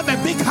don't have a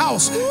big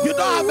house. You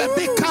don't have a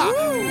big car.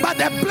 But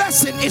the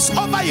blessing is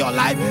over your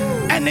life,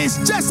 and it's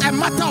just a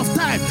matter of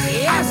time.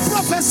 Yes. I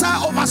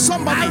prophesy over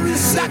somebody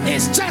that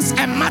it's just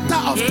a matter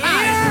of time.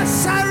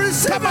 Yes, I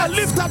receive. Come on,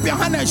 lift up your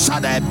hand and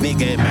shout a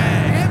big amen.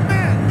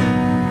 Amen.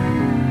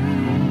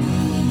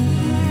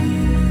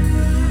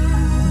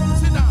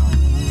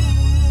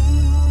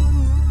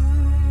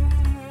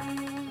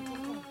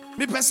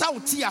 Me pesa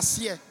uti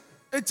asiye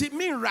eti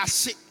mi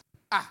rashi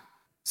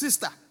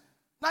sister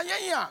na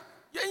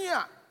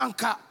yenya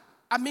anka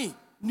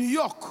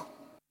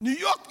New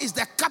York is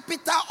the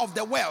capital of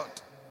the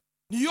world.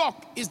 New York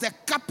is the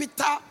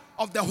capital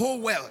of the whole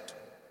world.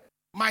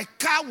 My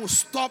car will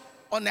stop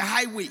on the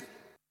highway.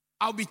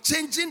 I'll be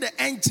changing the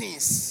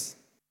engines.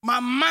 My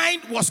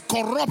mind was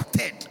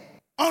corrupted,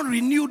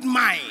 unrenewed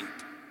mind,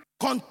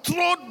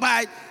 controlled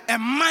by a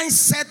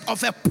mindset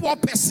of a poor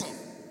person.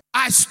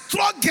 I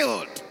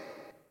struggled.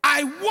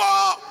 I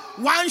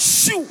wore one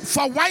shoe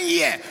for 1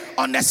 year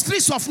on the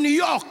streets of New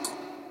York.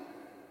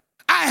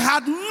 I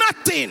had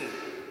nothing.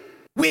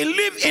 We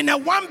live in a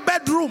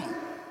 1-bedroom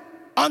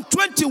on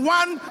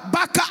 21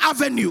 Barker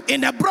Avenue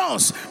in the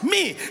Bronx.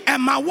 Me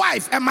and my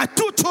wife and my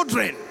 2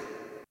 children.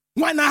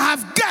 When I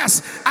have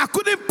guests, I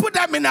couldn't put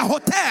them in a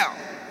hotel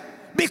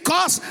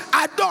because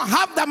I don't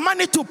have the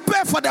money to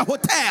pay for the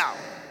hotel.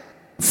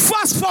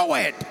 Fast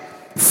forward.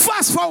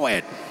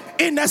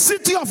 In the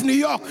city of New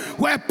York,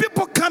 where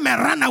people come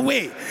and run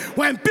away.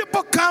 When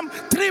people come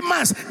 3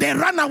 months, they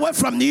run away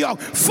from New York.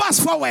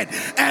 Fast forward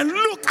and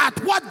look at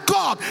what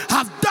God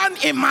has done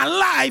in my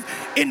life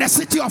in the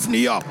city of New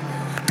York.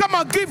 Come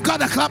on, give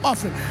God a clap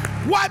offering.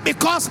 Why?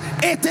 Because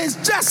it is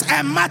just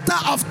a matter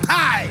of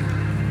time.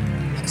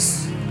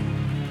 Yes.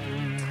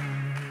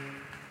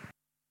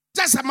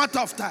 Just a matter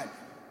of time.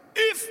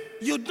 If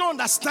you don't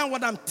understand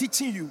what I'm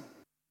teaching you,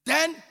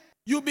 then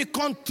you'll be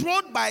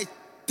controlled by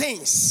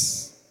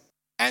things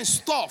and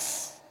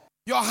stuff.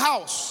 Your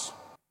house.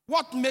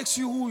 What makes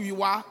you who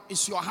you are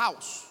is your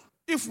house.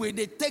 If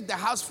they take the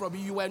house from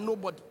you, you are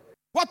nobody.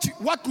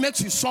 What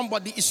makes you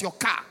somebody is your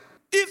car.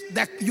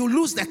 If you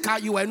lose the car,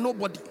 you are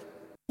nobody.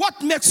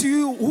 What makes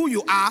you who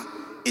you are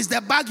is the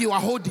bag you are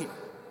holding.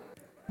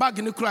 Bag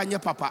in the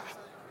papa.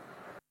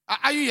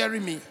 Are you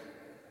hearing me?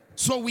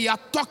 So we are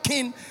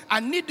talking.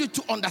 I need you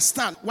to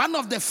understand. One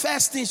of the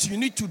first things you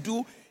need to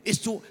do is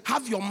to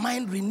have your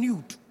mind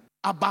renewed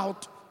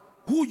about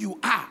who you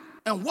are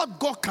and what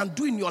God can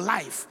do in your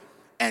life,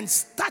 and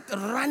start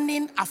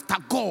running after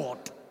God.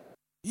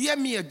 Hear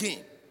me again.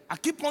 I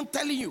keep on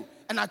telling you,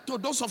 and I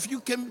told those of you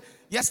who came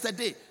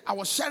yesterday, I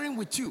was sharing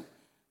with you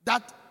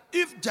that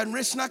if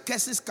generational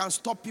curses can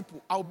stop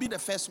people, I'll be the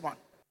first one.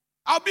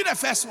 I'll be the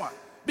first one.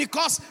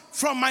 Because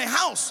from my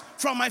house,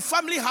 from my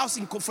family house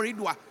in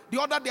Koforidua, the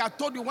other day I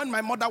told you when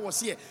my mother was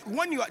here,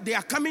 when they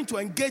are coming to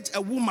engage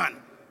a woman,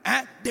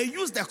 they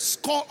use the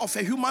skull of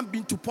a human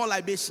being to pour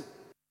libation.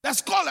 The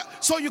skull.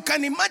 So you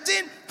can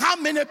imagine how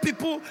many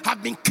people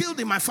have been killed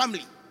in my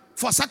family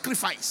for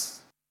sacrifice.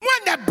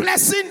 When the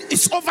blessing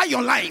is over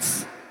your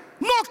life,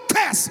 no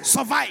curse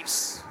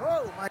survives.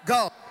 Oh my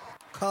God.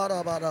 Come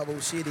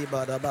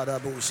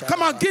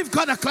on, give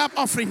God a clap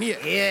offering here.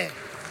 Yeah.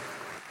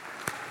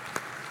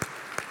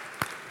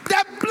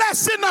 The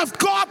blessing of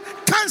God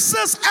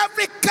cancels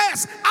every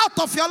curse out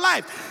of your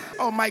life.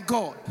 Oh my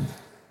God.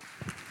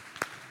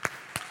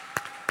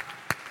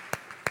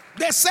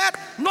 They said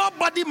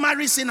nobody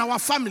marries in our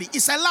family.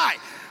 It's a lie.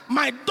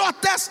 My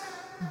daughters,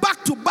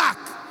 back to back,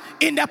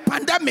 in the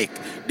pandemic,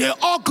 they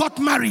all got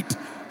married.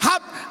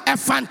 Had a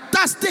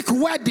fantastic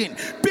wedding.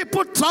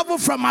 People travel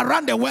from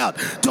around the world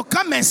to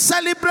come and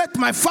celebrate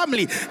my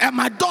family and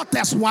my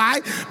daughters. Why?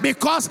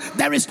 Because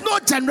there is no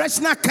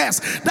generational curse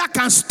that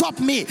can stop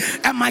me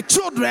and my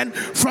children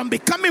from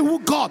becoming who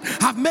God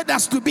have made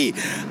us to be.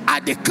 I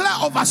declare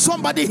over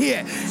somebody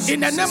here, in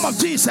the name of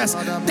Jesus,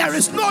 there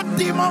is no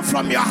demon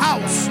from your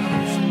house.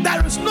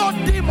 There is no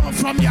demon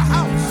from your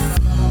house.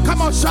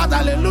 Come on, shout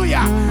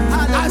hallelujah.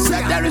 I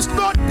said there is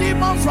no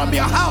demon from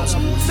your house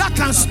that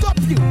can stop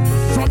you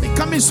from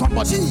becoming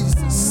somebody.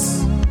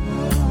 Jesus.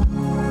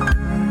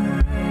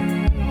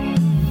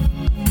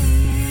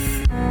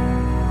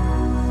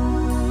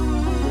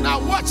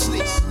 Now watch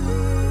this.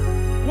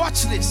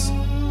 Watch this.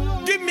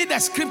 Give me the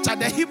scripture,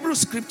 the Hebrew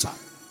scripture.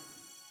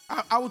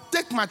 I will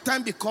take my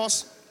time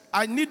because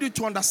I need you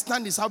to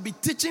understand this. I'll be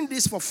teaching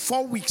this for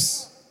 4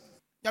 weeks.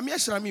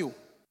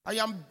 I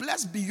am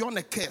blessed beyond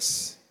a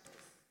curse.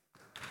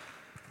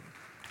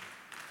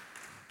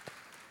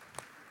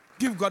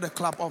 Give God a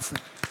clap offering.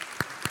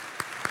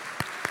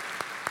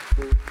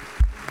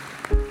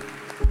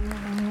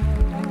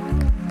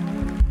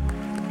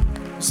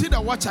 See the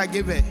watch I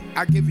gave her?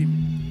 I gave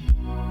him.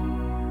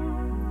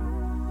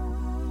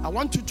 I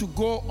want you to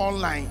go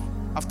online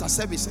after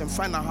service and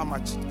find out how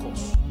much it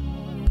costs.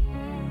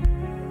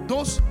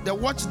 The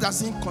watch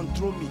doesn't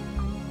control me.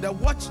 The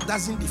watch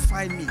doesn't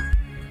define me.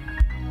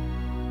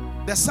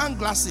 The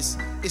sunglasses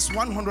is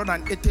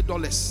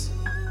 $180.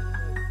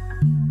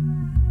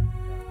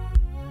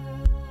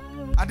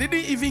 I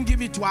didn't even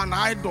give it to an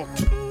adult.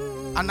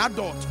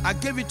 I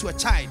gave it to a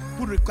child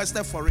who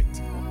requested for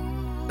it.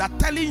 They're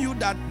telling you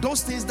that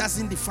those things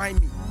doesn't define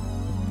me.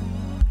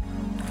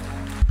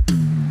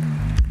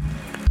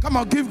 Come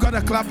on, give God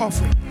a clap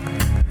offering.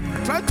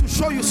 Trying to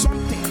show you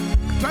something.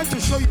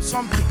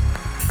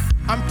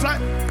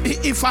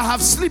 If I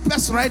have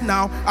slippers right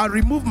now, I'll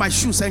remove my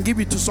shoes and give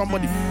it to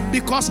somebody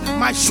because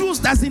my shoes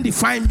doesn't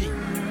define me.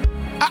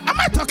 Am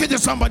I talking to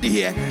somebody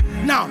here?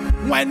 Now,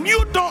 when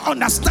you don't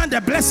understand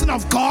the blessing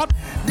of God,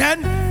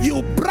 then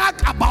you brag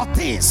about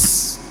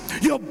things.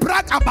 You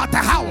brag about the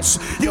house.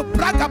 You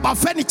brag about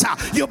furniture.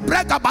 You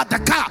brag about the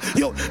car.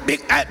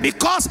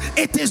 Because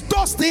it is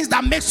those things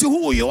that makes you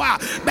who you are.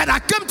 But I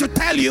came to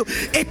tell you,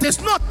 it is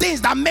not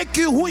things that make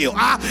you who you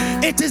are.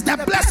 It is the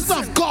blessing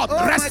of God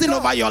resting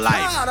over your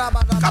life.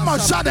 Come on,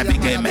 shout a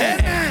big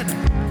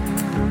amen.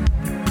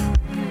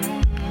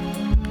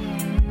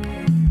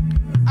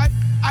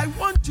 I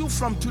want you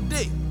from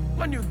today,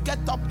 when you get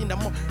up in the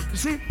morning. You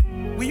see,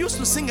 we used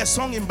to sing a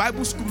song in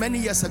Bible school many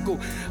years ago.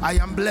 I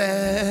am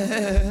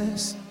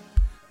blessed.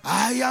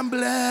 I am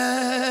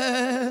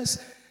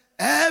blessed.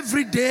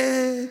 Every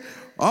day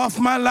of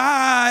my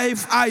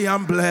life, I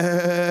am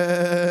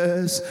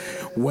blessed.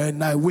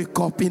 When I wake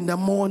up in the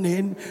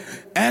morning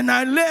and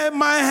I lay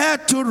my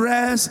head to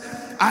rest,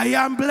 I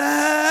am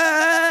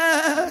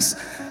blessed.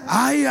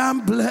 I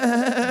am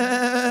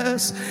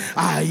blessed.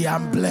 I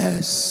am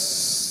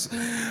blessed.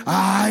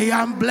 I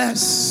am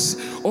blessed.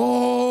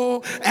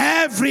 Oh,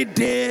 every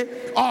day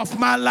of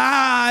my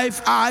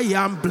life, I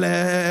am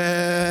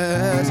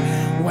blessed.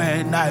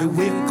 When I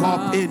wake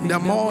up in the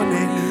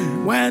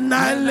morning, when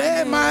I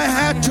lay my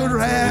head to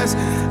rest,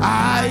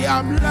 I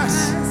am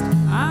blessed.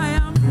 I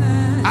am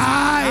blessed.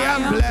 I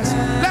am blessed.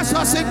 Let's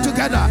all sing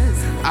together.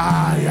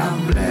 I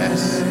am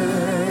blessed.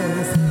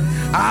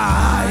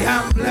 I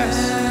am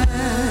blessed.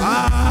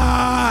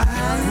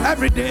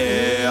 Every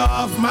day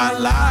of my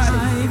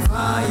life,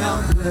 I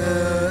am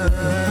blessed.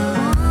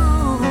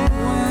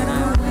 When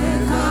I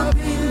wake up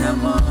in the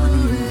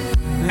morning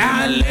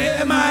and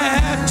lay my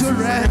head to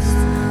rest,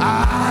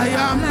 I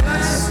am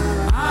blessed.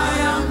 I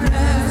am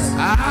blessed.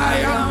 I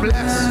am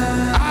blessed.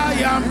 I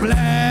am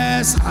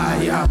blessed. I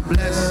am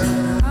blessed.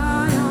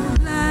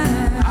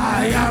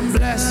 I am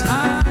blessed. I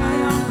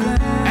am blessed.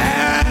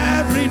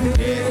 Every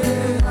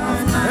day of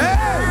my life.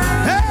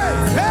 Hey,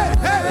 hey,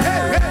 hey,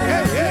 hey, hey,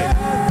 hey, hey.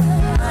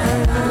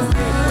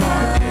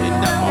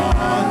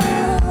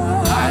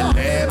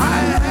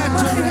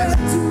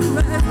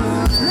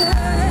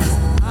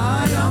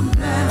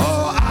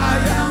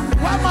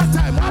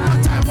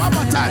 One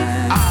more time.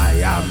 I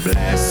am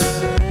blessed.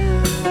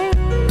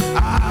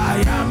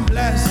 I am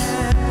blessed.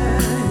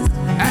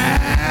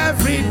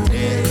 Every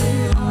day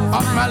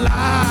of my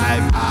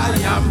life, I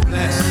am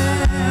blessed.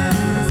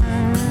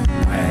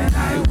 When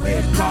I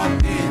wake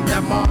up in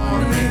the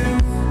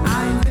morning,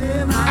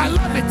 I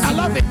love it. I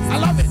love it. I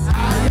love it.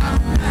 I am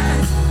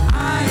blessed.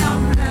 I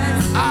am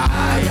blessed. I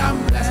am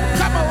blessed.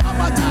 Come on, one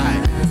more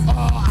time. Oh,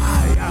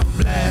 I am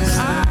blessed.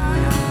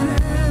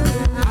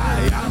 I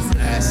am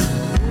blessed.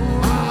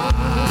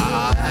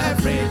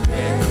 Every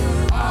day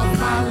of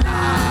my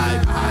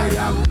life, I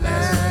am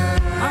blessed.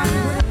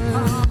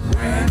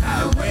 When I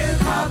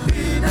wake up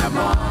in the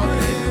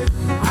morning,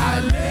 I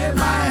lay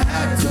my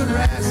head to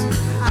rest.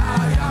 I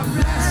am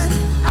blessed.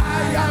 I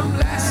am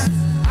blessed.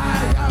 I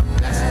am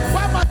blessed.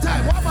 One more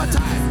time. One more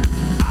time.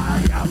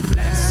 I am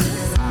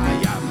blessed. I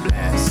am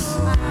blessed.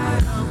 I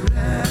am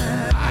blessed.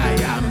 I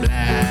am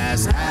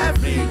blessed.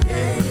 Every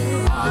day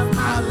of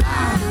my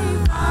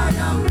life, I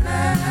am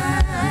blessed.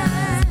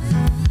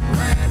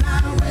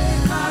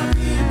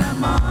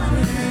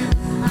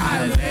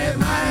 I lay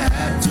my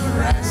head to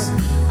rest.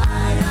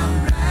 I am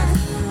blessed.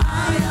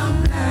 I am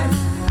blessed.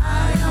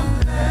 I am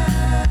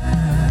blessed.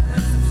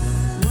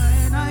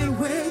 When I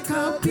wake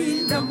up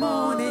in the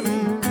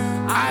morning,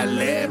 I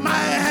lay my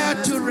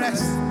head to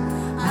rest.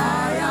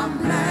 I am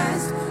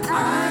blessed.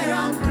 I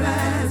am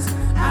blessed.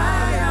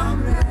 I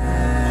am blessed.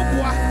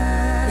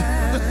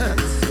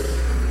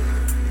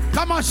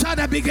 Come on, shout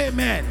a big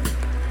amen.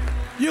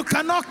 You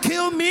cannot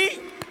kill me.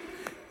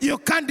 You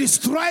can't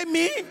destroy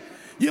me.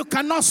 You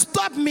cannot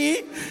stop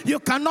me. You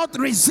cannot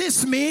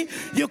resist me.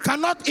 You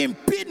cannot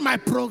impede my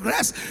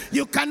progress.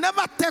 You can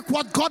never take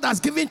what God has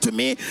given to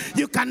me.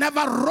 You can never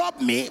rob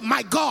me.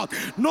 My God,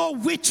 no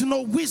witch,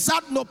 no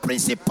wizard, no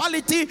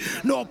principality,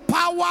 no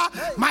power.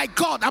 My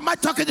God, am I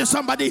talking to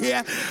somebody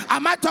here?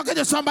 Am I talking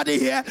to somebody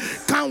here?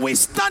 Can we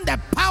stand the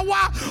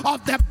power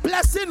of the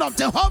blessing of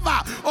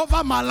Jehovah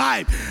over my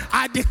life?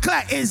 I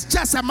declare it's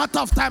just a matter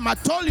of time. I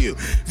told you,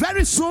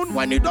 very soon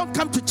when you don't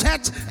come to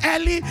church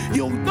early,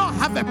 you will not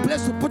have a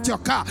place to put your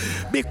car,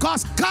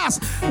 because cars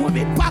will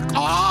be parked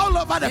all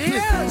over the place.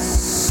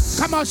 Yes.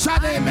 Come on,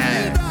 shout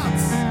amen.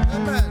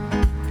 Amen.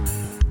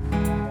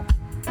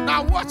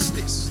 Now watch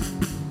this.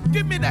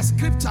 Give me the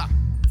scripture.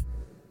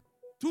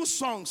 2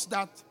 songs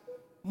that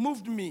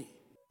moved me.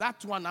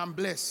 That one, I'm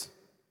blessed.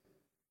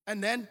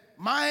 And then,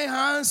 my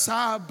hands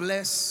are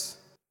blessed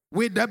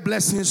with the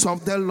blessings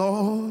of the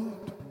Lord.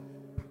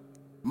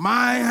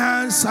 My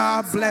hands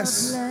are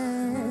blessed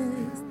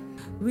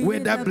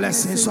with the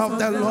blessings of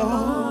the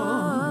Lord.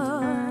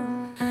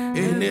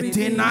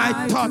 Anything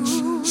I touch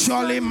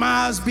surely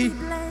must be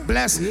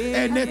blessed.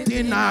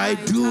 Anything I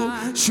do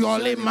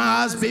surely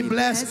must be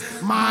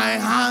blessed. My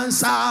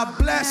hands are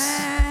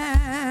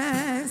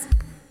blessed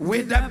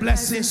with the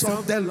blessings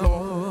of the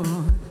Lord.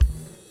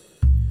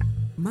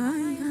 My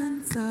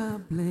hands are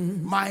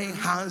blessed. My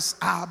hands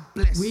are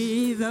blessed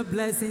With the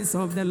blessings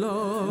of the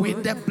Lord.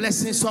 with the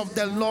blessings of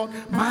the Lord.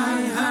 My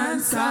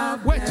hands are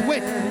blessed.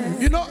 Wait.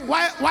 You know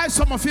why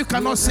some of you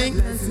cannot sing?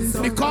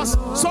 Because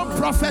some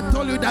prophet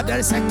told you that there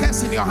is a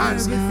curse in your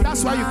hands.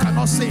 That's why you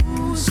cannot sing.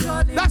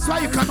 That's why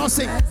you cannot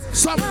sing.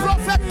 Some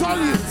prophet told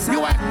you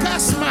you were a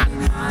cursed man.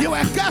 You were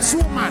a cursed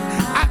woman.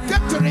 I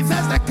came to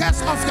reverse the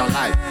curse of your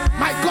life.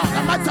 My God,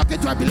 am I talking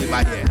to a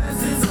believer here?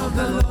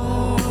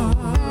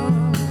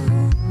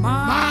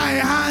 My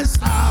hands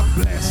are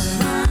blessed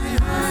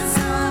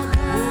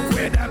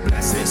with the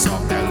blessings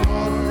of the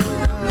Lord.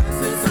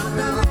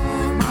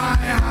 My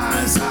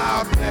hands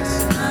are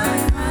blessed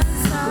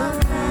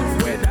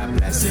with the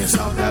blessings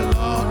of the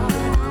Lord.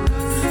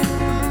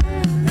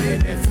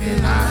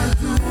 Anything I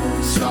do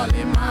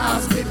surely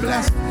must be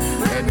blessed.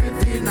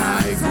 Anything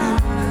I do,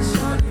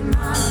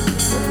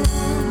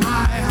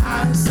 my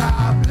hands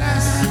are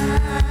blessed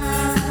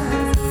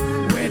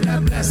with the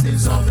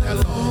blessings of the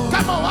Lord.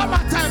 Come on, one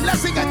more time, let's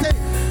sing it.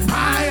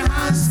 My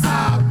hands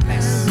are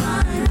blessed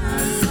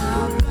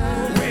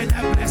with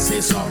the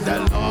blessings of the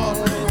Lord.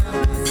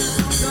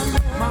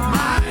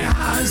 My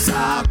hands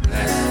are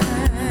blessed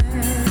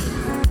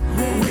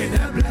with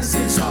the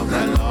blessings of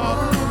the Lord.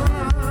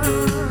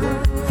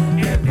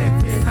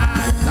 Anything I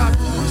touch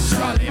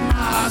surely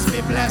must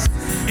be blessed.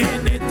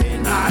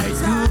 Anything I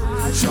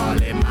do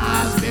surely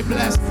must be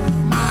blessed.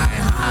 My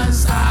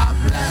hands are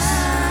blessed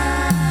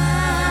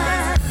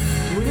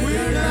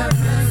with the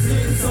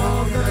blessings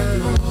of the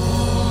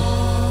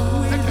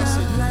Lord. Take your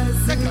seat.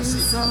 Take your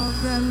seat.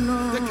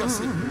 Take your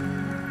seat.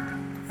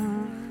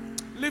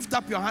 Lift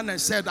up your hand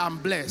and say, I'm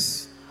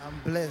blessed.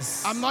 I'm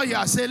blessed. I'm not here.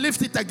 I say,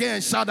 lift it again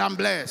and shout, I'm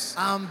blessed.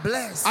 I'm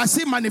blessed. I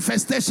see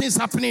manifestations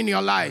happening in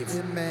your life.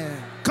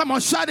 Amen. Come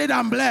on, shout it,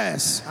 I'm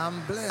blessed.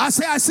 I'm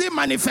blessed. I see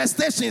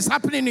manifestations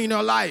happening in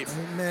your life.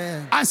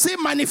 Amen. I see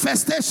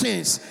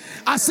manifestations.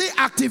 I see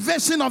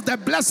activation of the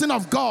blessing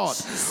of God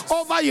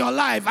over your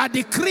life. I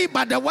decree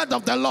by the word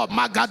of the Lord,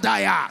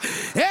 Magadaya,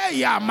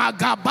 Eya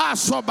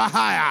Magabaso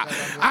Bahaya.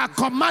 I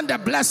command the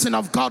blessing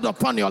of God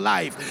upon your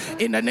life.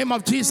 In the name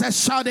of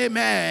Jesus, shout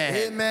amen.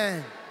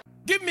 Amen.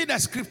 Give me the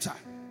scripture.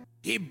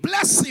 He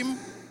blessed him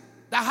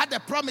that had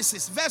the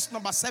promises. Verse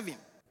number 7.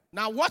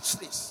 Now watch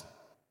this.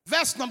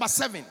 Verse number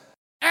 7.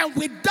 And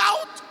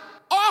without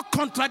all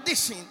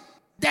contradiction,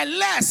 the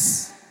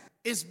less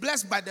is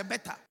blessed by the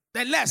better.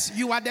 The less,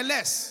 you are the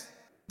less.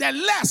 The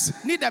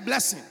less need a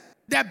blessing.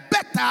 The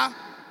better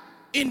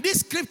in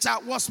this scripture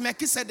was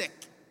Melchizedek,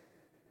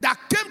 that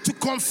came to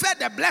confer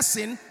the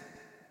blessing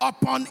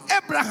upon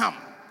Abraham.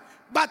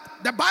 But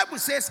the Bible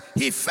says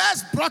he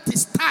first brought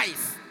his tithe.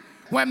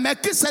 When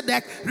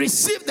Melchizedek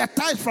received the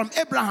tithe from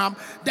Abraham,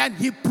 then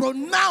he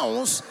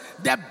pronounced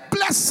the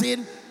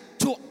blessing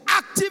to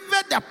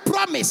activate the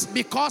promise,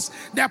 because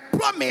the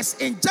promise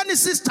in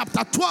Genesis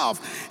chapter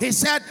 12, he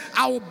said,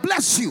 I will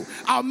bless you.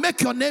 I'll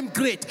make your name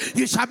great.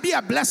 You shall be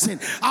a blessing.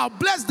 I'll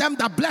bless them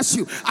that bless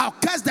you. I'll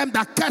curse them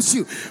that curse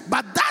you.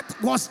 But that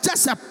was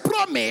just a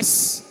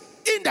promise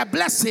in the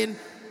blessing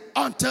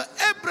until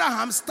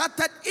Abraham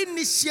started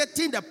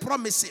initiating the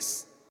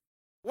promises.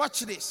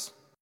 Watch this.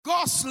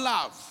 God's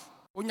love,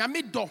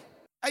 onyamido,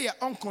 is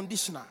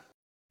unconditional.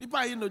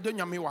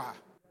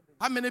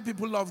 How many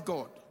people love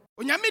God?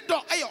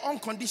 Onyamido is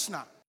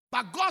unconditional,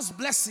 but God's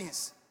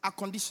blessings are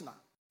conditional.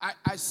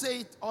 I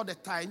say it all the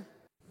time.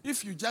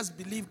 If you just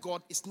believe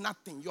God, it's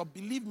nothing. Your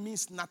belief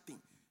means nothing,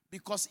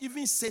 because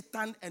even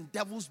Satan and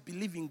devils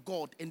believe in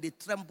God and they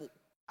tremble.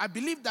 I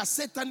believe that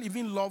Satan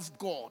even loves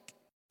God,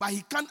 but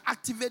he can't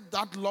activate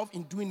that love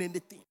in doing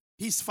anything.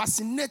 He's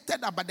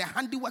fascinated about the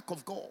handiwork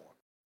of God.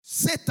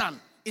 Satan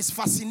is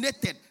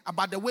fascinated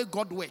about the way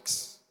God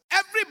works.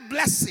 Every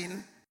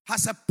blessing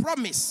has a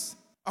promise,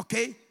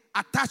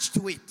 attached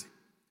to it.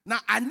 Now,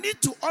 I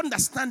need to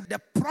understand the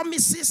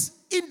promises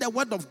in the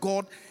word of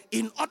God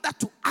in order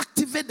to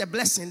activate the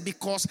blessing,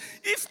 because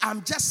if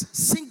I'm just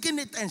singing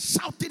it and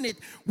shouting it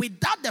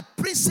without the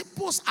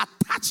principles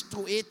attached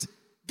to it,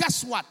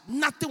 guess what?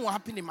 Nothing will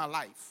happen in my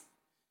life.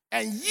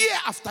 And year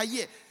after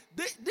year,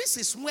 this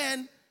is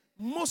when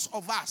most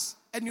of us,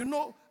 and you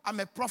know, I'm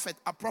a prophet,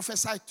 I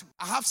prophesy too.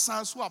 I have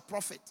sons who are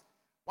prophets.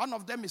 One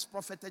of them is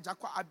Prophet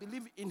Ejakwa. I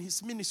believe in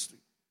his ministry.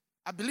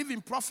 I believe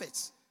in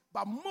prophets.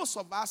 But most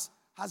of us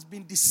has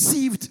been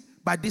deceived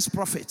by these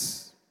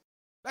prophets.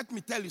 Let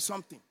me tell you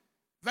something.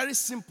 Very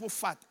simple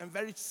fact and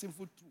very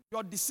simple truth.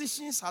 Your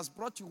decisions has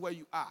brought you where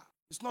you are.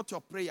 It's not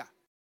your prayer.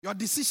 Your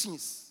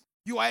decisions.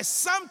 You are a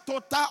sum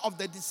total of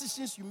the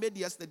decisions you made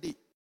yesterday.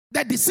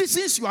 The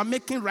decisions you are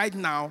making right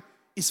now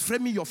is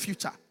framing your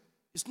future.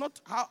 It's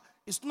not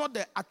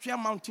the Atria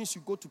Mountains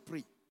you go to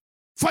pray.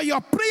 For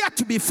your prayer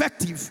to be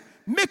effective,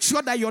 make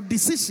sure that your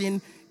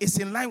decision is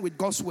in line with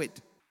God's word.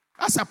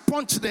 That's a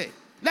punch there.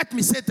 Let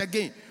me say it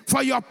again.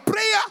 For your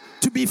prayer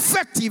to be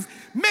effective,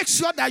 make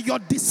sure that your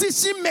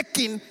decision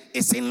making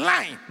is in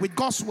line with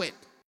God's word.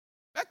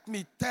 Let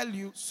me tell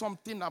you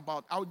something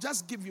about, I'll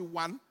just give you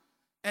one,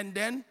 and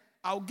then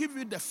I'll give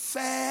you the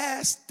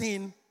first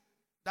thing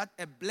that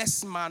a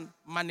blessed man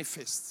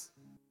manifests.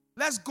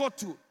 Let's go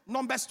to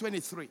Numbers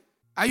 23.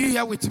 Are you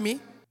here with me?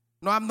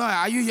 No, I'm not.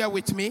 Are you here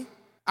with me?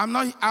 I'm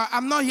not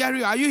hearing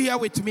you. Are you here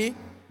with me?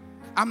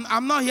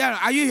 I'm not here.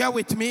 Are you here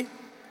with me?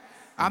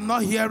 I'm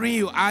not hearing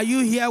you. Are you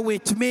here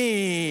with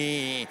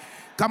me?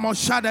 Come on,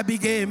 shout a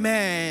big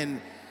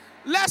amen.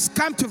 Let's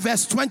come to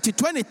verse 20.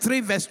 23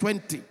 verse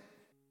 20.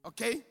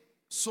 Okay?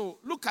 So,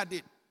 look at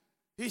it.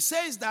 He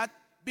says that,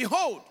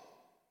 behold,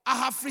 I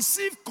have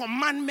received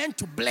commandment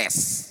to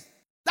bless.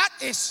 That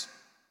is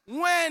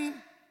when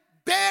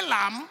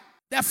Balaam,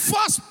 the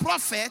false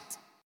prophet,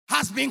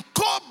 has been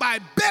called by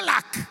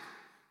Balak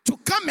to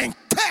come and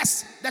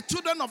curse the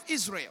children of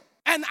Israel.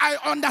 And I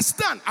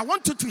understand. I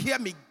want you to hear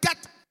me. Get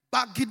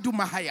Bagidu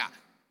Mahaya.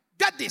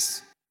 Get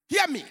this.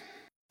 Hear me.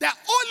 The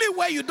only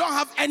way you don't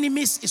have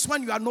enemies is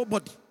when you are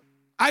nobody.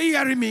 Are you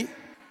hearing me?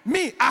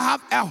 Me, I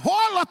have a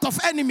whole lot of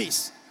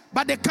enemies,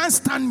 but they can't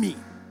stand me.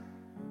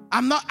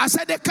 I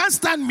said they can't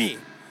stand me.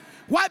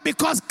 Why?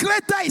 Because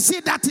greater is he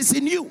that is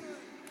in you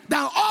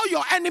than all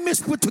your enemies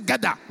put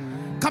together.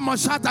 Come on,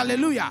 shout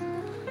hallelujah.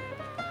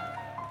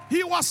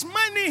 He was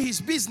minding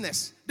his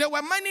business. They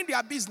were minding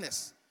their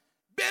business.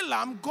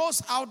 Balaam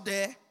goes out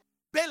there,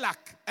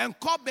 Balak, and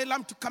called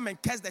Balaam to come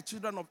and curse the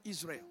children of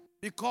Israel.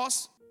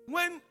 Because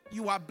when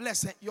you are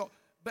blessed,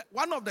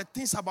 one of the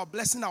things about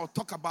blessing I will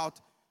talk about,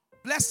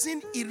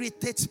 blessing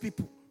irritates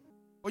people.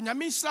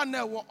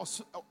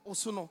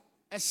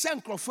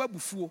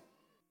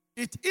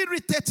 It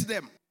irritates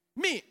them.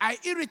 Me, I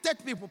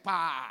irritate people.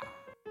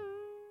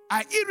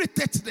 I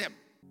irritate them.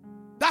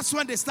 That's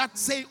when they start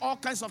saying all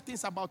kinds of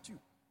things about you.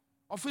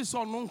 Officer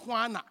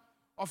Nunkwana.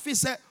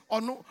 Officer,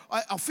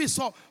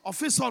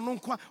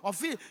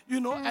 you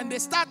know, and they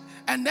start,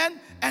 and then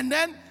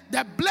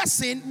the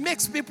blessing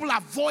makes people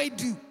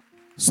avoid you.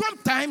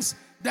 Sometimes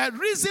the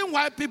reason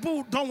why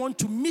people don't want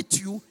to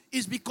meet you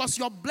is because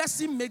your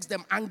blessing makes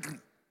them angry.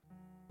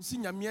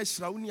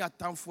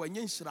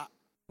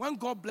 When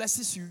God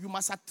blesses you, you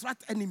must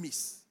attract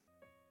enemies.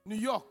 New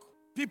York,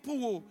 people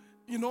will,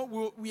 you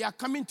know, we are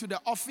coming to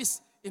the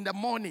office in the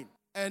morning,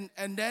 and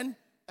then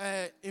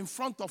in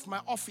front of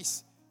my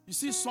office, you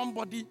see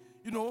somebody,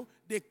 you know,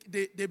 they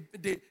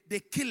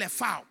kill a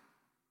fowl.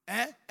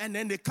 And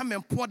then they come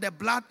and pour the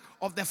blood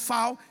of the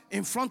fowl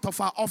in front of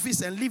our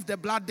office and leave the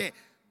blood there.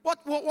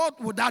 What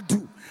would that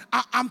do?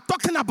 I'm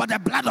talking about the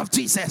blood of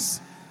Jesus.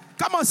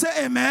 Come on,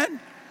 say amen.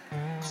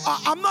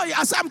 I'm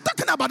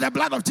talking about the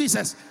blood of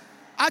Jesus.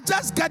 I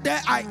just get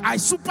there, I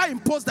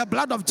superimpose the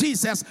blood of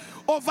Jesus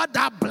over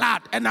that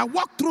blood, and I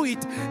walk through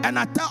it, and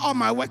I tell all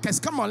my workers,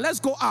 come on, let's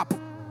go up.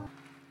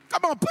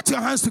 Come on, put your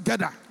hands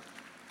together.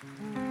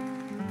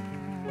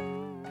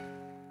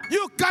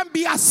 You can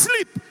be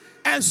asleep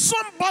and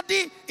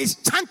somebody is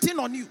chanting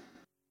on you.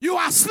 You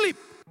are asleep.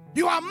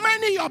 You are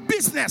minding your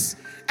business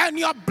and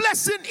your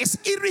blessing is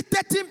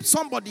irritating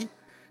somebody,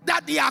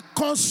 that they are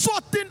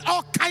consulting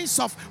all kinds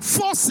of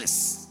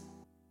forces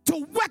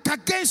to work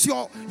against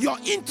your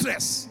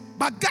interests.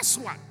 But guess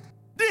what?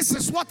 This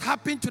is what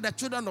happened to the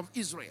children of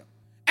Israel.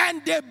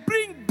 And they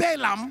bring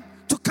Balaam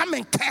to come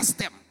and curse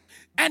them.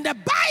 And the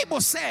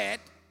Bible said,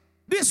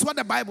 this is what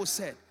the Bible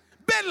said.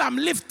 Balaam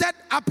lifted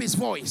up his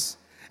voice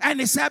and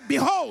he said,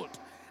 behold,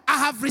 I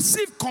have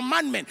received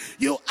commandment.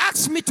 You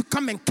asked me to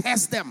come and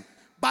curse them,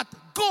 but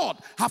God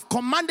have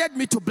commanded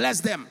me to bless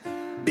them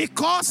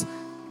because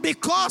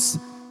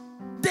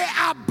they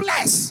are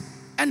blessed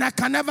and I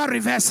can never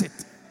reverse it.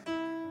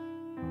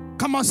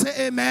 Come on,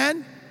 say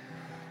amen.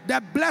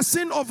 The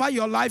blessing over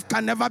your life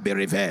can never be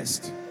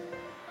reversed.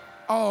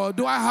 Oh,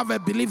 do I have a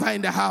believer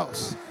in the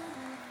house?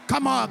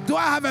 Come on, do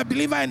I have a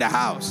believer in the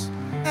house?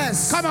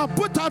 Yes. Come on,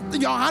 put up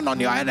your hand on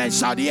your head and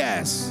shout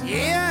yes.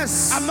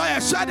 Yes. I'm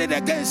not shout it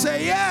again,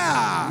 say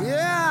yeah.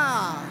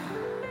 Yeah.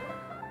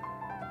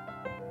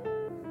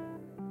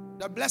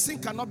 The blessing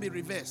cannot be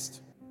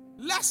reversed.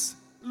 let's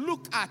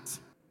look at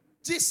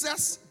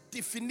Jesus'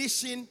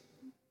 definition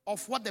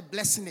of what the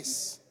blessing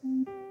is.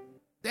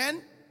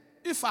 Then,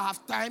 if I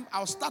have time,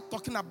 I'll start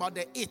talking about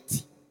the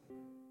 8.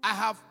 I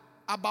have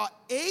about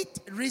 8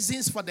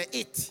 reasons for the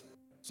 8.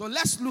 So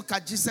let's look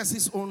at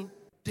Jesus' own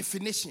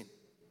definition.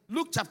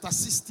 Luke chapter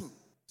 16.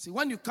 See,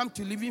 when you come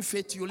to Living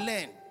Faith, you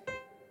learn.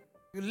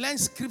 You learn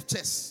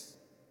scriptures.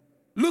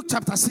 Luke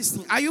chapter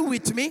 16. Are you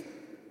with me?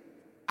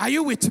 Are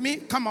you with me?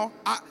 Come on.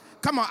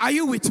 Come on. Are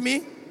you with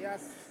me?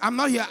 Yes. I'm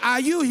not here. Are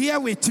you here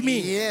with me?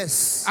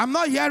 Yes. I'm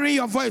not hearing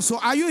your voice. So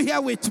are you here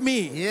with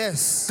me?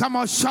 Yes. Come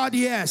on, shout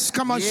yes.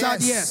 Come on, Yes.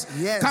 shout yes.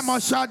 Yes. Come on,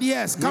 shout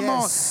yes. Come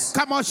Yes.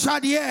 on. Come on,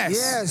 shout yes.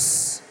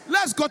 Yes.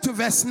 Let's go to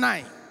verse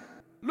 9.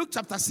 Luke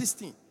chapter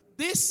 16.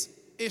 This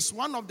is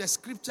one of the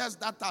scriptures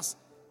that has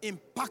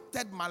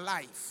impacted my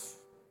life.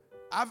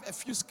 I have a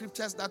few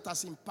scriptures that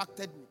has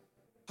impacted me.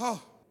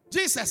 Oh,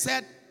 Jesus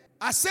said,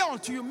 I say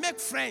unto you, make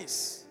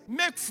friends.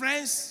 Make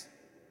friends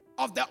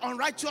of the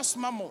unrighteous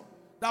mammon,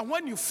 that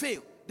when you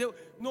fail,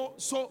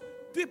 so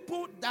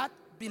people that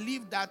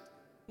believe that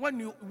when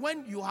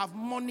you have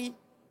money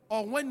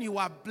or when you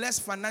are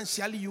blessed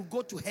financially, you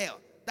go to hell,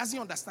 doesn't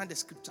understand the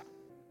scripture.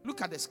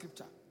 Look at the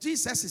scripture.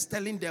 Jesus is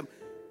telling them,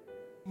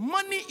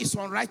 money is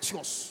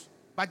unrighteous,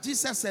 but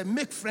Jesus said,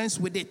 make friends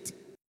with it.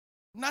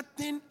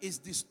 Nothing is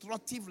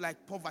destructive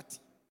like poverty.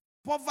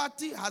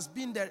 Poverty has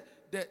been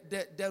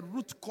the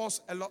root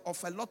cause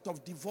of a lot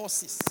of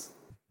divorces.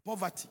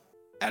 Poverty.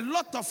 A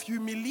lot of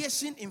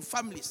humiliation in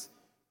families.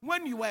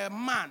 When you are a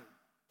man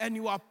and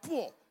you are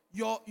poor,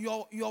 your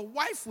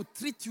wife will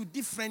treat you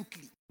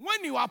differently.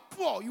 When you are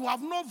poor, you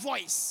have no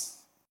voice.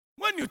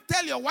 When you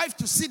tell your wife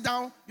to sit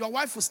down, your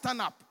wife will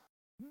stand up.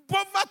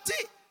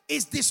 Poverty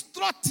is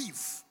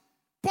destructive.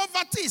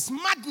 Poverty is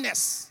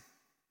madness.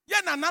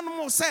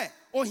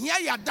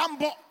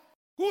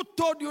 Who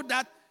told you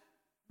that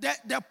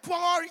the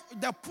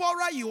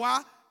poorer you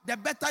are, the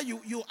better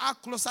you are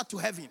closer to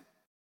heaven?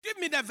 Give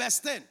me the verse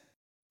 10.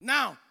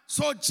 Now,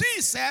 so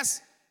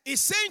Jesus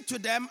is saying to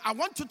them, I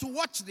want you to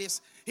watch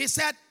this. He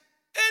said,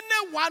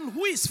 anyone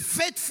who is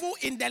faithful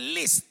in the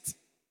least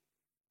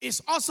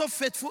is also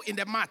faithful in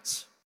the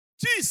much.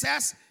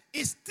 Jesus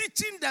is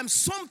teaching them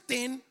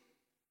something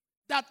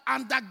that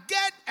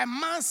undergird a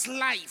man's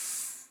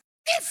life.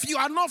 If you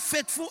are not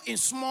faithful in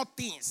small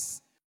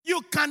things,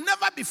 you can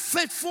never be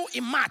faithful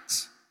in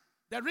much.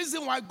 The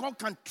reason why God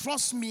can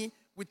trust me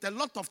with a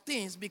lot of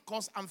things,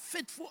 because I'm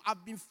faithful.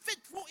 I've been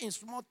faithful in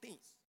small things.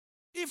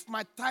 If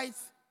my tithe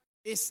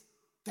is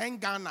 10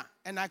 Ghana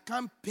and I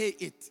can't pay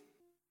it,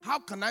 how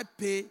can I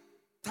pay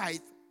tithe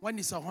when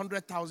it's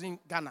 100,000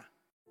 Ghana?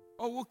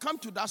 Or we'll come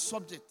to that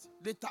subject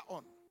later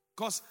on.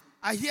 Because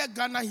I hear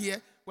Ghana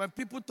here when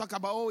people talk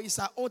about, oh, it's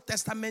an Old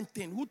Testament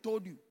thing. Who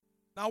told you?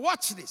 Now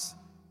watch this.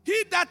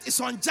 He that is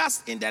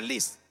unjust in the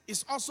least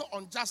is also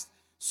unjust.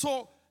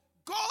 So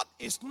God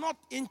is not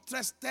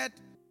interested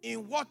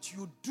in what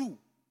you do.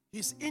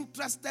 He's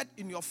interested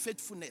in your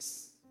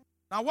faithfulness.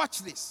 Now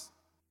watch this.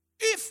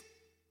 If,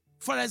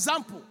 for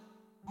example,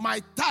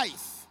 my tithe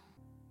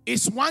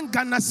is 1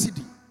 Ghana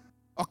cedi,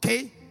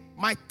 okay?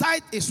 My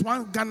tithe is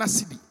 1 Ghana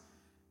cedi.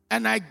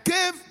 And I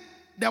gave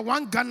the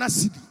 1 Ghana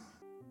cedi.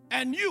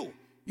 And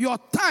your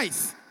tithe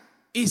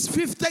is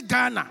 50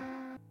 Ghana,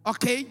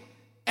 okay?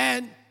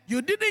 And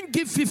you didn't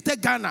give 50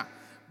 Ghana,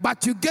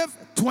 but you gave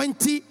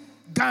 20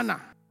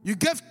 Ghana. You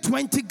gave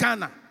 20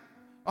 Ghana,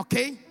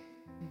 okay?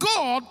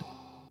 God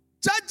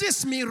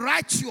judges me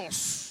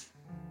righteous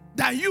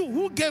than you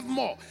who gave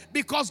more,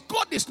 because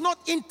God is not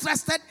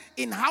interested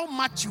in how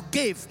much you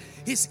gave.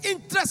 He's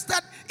interested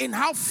in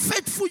how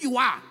faithful you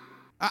are.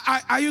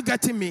 Are you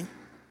getting me?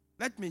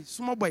 Let me,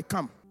 small boy,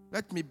 come.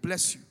 Let me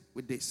bless you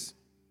with this.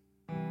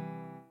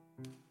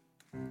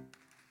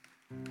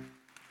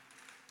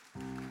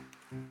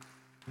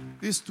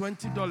 This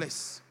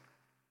 $20.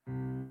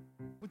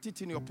 Put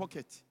it in your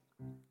pocket.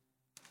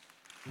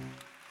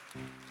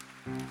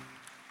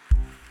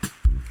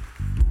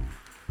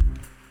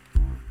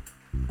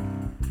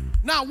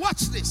 Now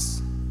watch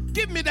this.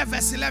 Give me the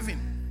verse 11.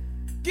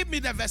 Give me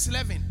the verse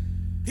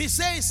 11. He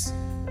says,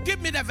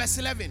 give me the verse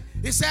 11.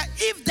 He said,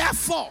 if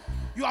therefore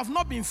you have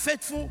not been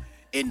faithful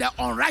in the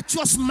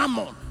unrighteous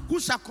mammon, who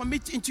shall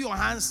commit into your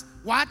hands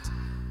what?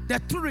 The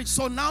true rich.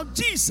 So now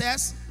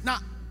Jesus, now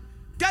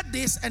get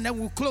this and then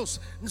we'll close.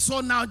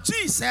 So now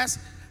Jesus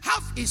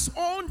have his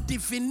own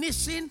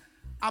definition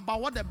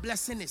about what the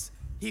blessing is.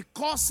 He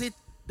calls it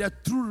the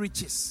true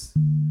riches.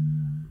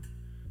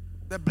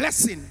 The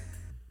blessing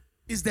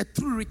is the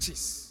true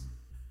riches.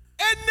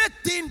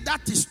 Anything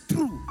that is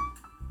true,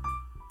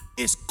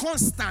 is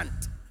constant,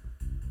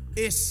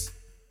 is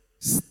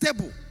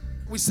stable.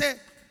 We say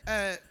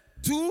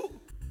 2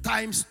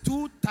 times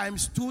 2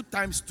 times 2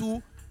 times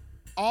 2,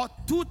 or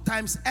 2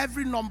 times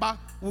every number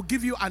will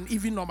give you an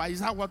even number.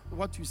 Is that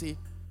what you say?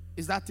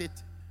 Is that it?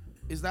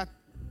 Is that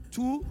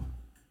 2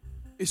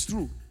 is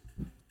true?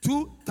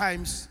 2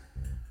 times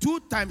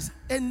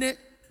any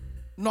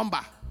number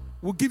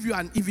will give you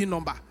an even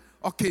number.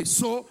 Okay,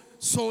 so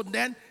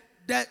then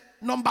the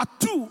number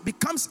 2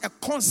 becomes a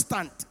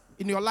constant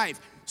in your life.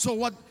 So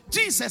what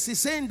Jesus is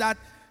saying, that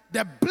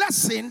the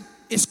blessing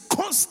is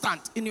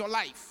constant in your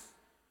life.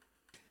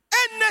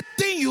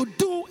 Anything you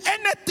do,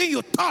 anything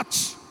you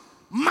touch,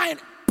 might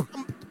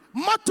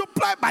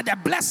multiply by the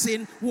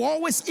blessing, will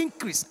always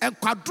increase and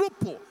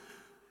quadruple.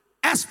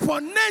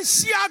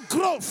 Exponential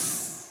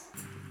growth.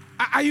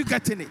 Are you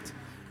getting it?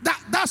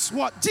 That's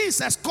what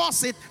Jesus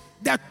calls it,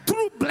 the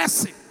true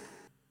blessing.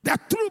 The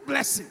true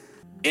blessing.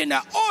 In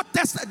the Old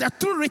Testament, the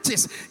true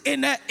riches.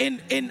 In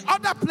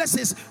other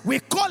places, we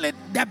call it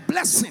the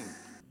blessing.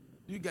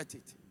 You get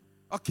it?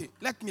 Okay,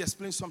 let me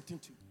explain something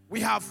to you.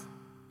 We have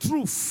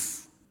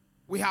truth,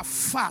 we have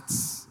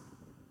facts,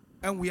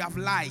 and we have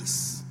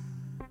lies.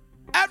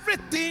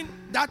 Everything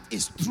that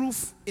is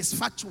truth is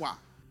factual,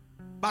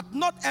 but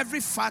not every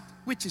fact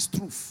which is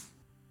truth.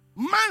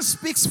 Man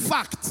speaks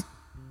fact.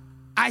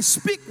 I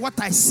speak what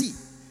I see,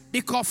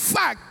 because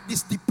fact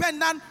is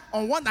dependent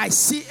on what I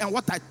see and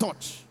what I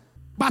touch.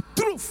 But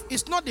truth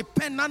is not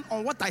dependent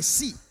on what I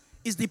see.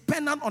 It's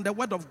dependent on the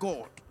word of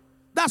God.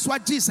 That's why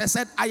Jesus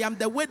said, I am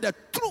the way, the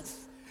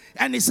truth.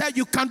 And he said,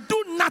 you can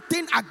do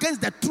nothing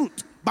against the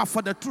truth, but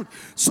for the truth.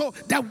 So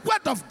the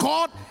word of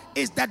God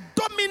is the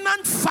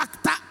dominant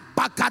factor.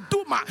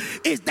 Bagaduma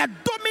is the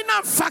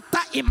dominant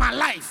factor in my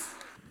life.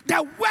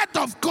 The word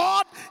of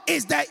God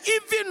is the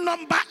even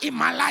number in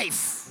my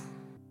life.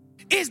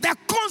 It's the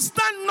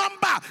constant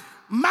number.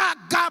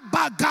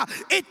 Magabaga.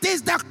 It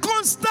is the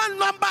constant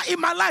number in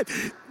my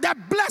life. The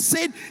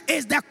blessing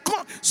is the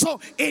so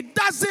it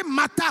doesn't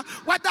matter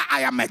whether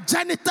I am a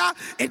janitor.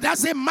 It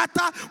doesn't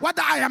matter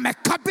whether I am a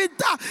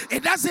carpenter.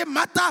 It doesn't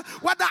matter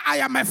whether I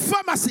am a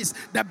pharmacist.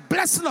 The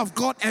blessing of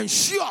God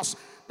ensures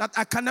that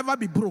I can never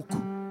be broke.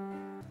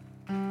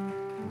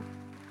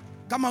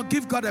 Come on,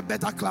 give God a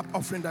better clap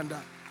offering than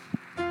that.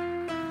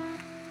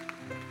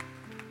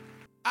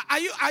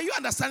 Are you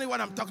understanding what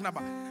I'm talking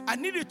about? I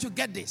need you to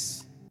get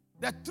this.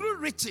 The true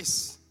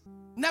riches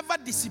never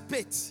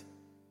dissipate.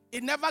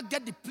 It never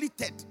gets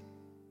depleted.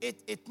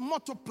 It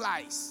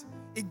multiplies.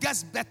 It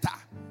gets better.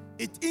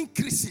 It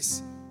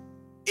increases.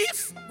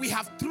 If we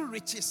have true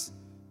riches,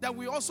 then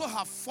we also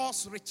have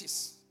false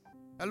riches.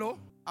 Hello?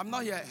 I'm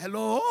not here.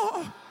 Hello?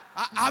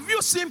 Have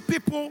you seen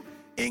people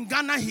in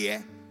Ghana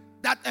here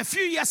that a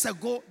few years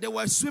ago they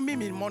were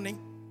swimming in money,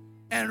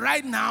 and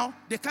right now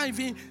they can't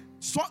even.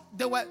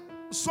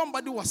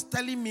 Somebody was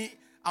telling me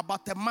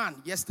about a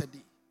man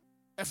yesterday.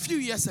 A few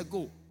years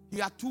ago, he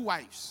had 2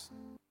 wives.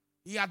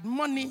 He had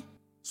money,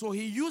 so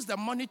he used the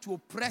money to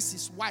oppress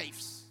his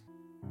wives.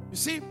 You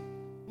see,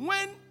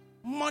 when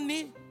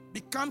money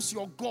becomes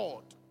your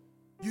God,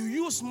 you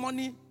use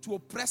money to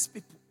oppress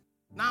people.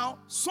 Now,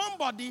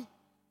 somebody,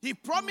 he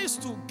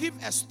promised to give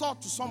a store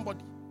to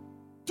somebody,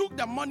 took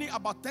the money,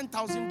 about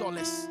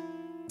 $10,000,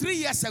 3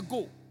 years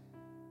ago,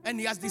 and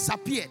he has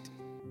disappeared.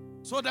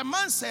 So the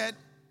man said,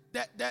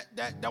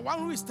 the one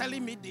who is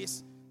telling me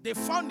this, they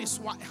found his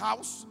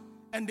house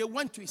and they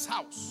went to his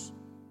house.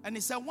 And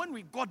he said, when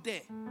we got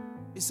there,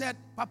 he said,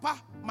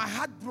 Papa, my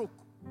heart broke.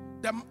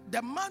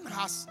 The man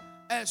has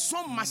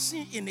some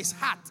machine in his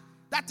heart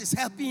that is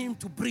helping him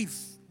to breathe.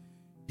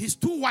 His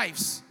 2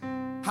 wives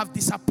have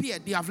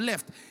disappeared. They have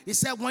left. He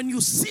said, when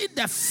you see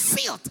the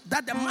filth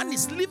that the man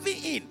is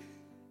living in,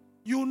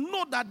 you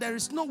know that there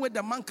is no way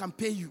the man can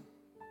pay you.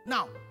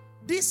 Now,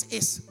 this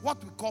is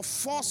what we call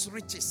false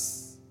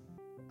riches.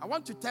 I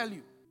want to tell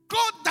you,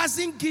 God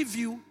doesn't give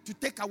you to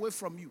take away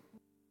from you.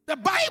 The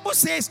Bible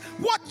says,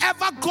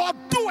 whatever God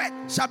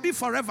doeth shall be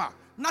forever.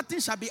 Nothing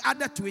shall be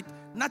added to it.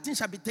 Nothing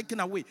shall be taken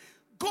away.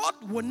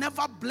 God will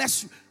never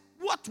bless you.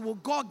 What will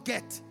God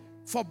get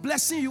for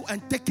blessing you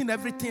and taking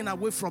everything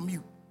away from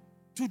you?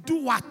 To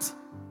do what?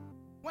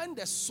 When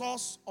the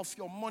source of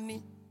your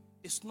money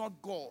is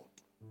not God,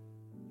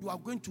 you are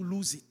going to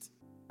lose it.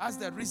 That's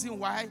the reason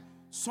why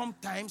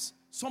sometimes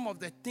some of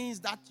the things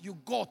that you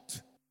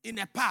got in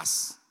the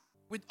past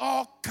with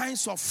all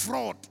kinds of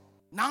fraud,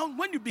 now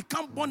when you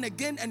become born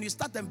again and you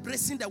start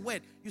embracing the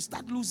word, you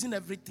start losing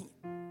everything.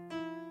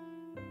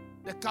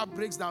 The car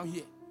breaks down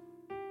here.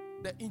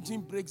 The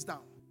engine breaks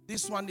down.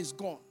 This one is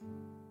gone.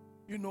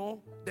 You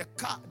know,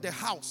 the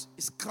house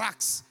is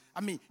cracks.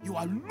 I mean, you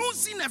are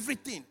losing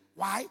everything.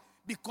 Why?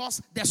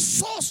 Because the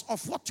source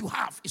of what you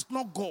have is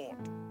not God.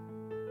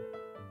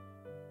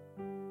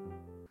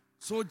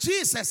 So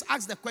Jesus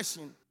asked the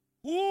question,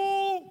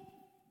 who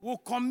will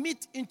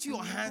commit into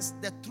your hands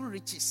the true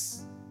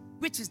riches,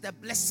 which is the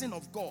blessing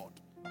of God,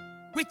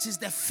 which is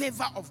the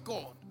favor of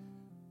God,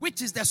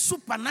 which is the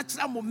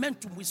supernatural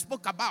momentum we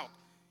spoke about.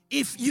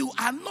 If you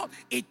are not,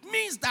 it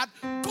means that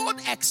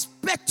God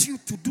expects you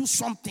to do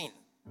something.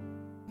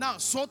 Now,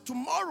 so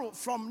tomorrow,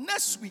 from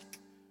next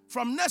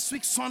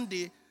week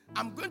Sunday,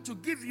 I'm going to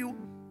give you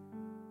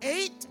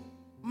 8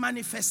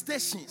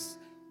 manifestations.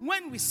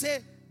 When we say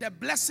the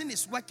blessing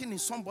is working in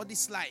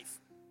somebody's life,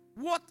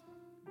 what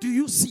do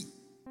you see?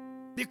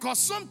 Because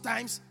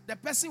sometimes the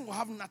person will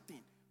have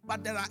nothing,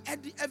 but there are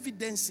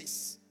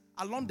evidences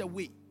along the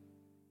way.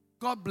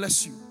 God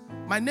bless you.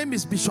 My name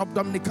is Bishop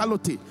Dominic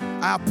Alote.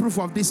 I approve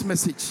of this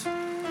message.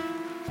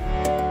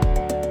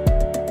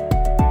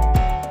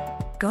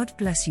 God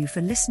bless you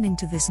for listening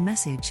to this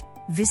message.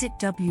 Visit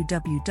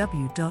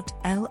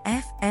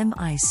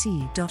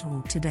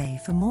www.lfmic.org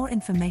today for more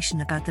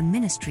information about the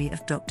ministry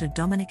of Dr.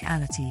 Dominic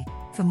Allity.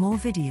 For more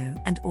video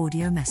and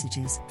audio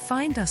messages,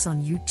 find us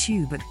on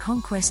YouTube at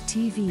Conquest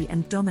TV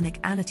and Dominic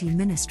Allity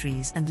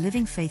Ministries and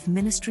Living Faith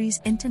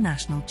Ministries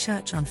International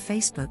Church on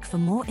Facebook for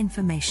more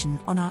information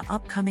on our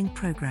upcoming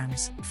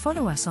programs.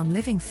 Follow us on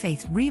Living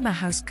Faith Rema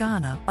House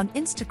Ghana on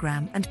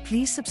Instagram, and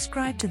please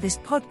subscribe to this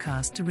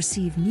podcast to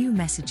receive new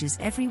messages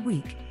every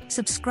week.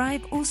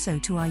 Subscribe also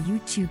to our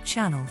YouTube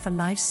channel for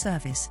live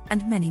service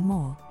and many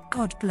more.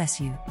 God bless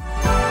you.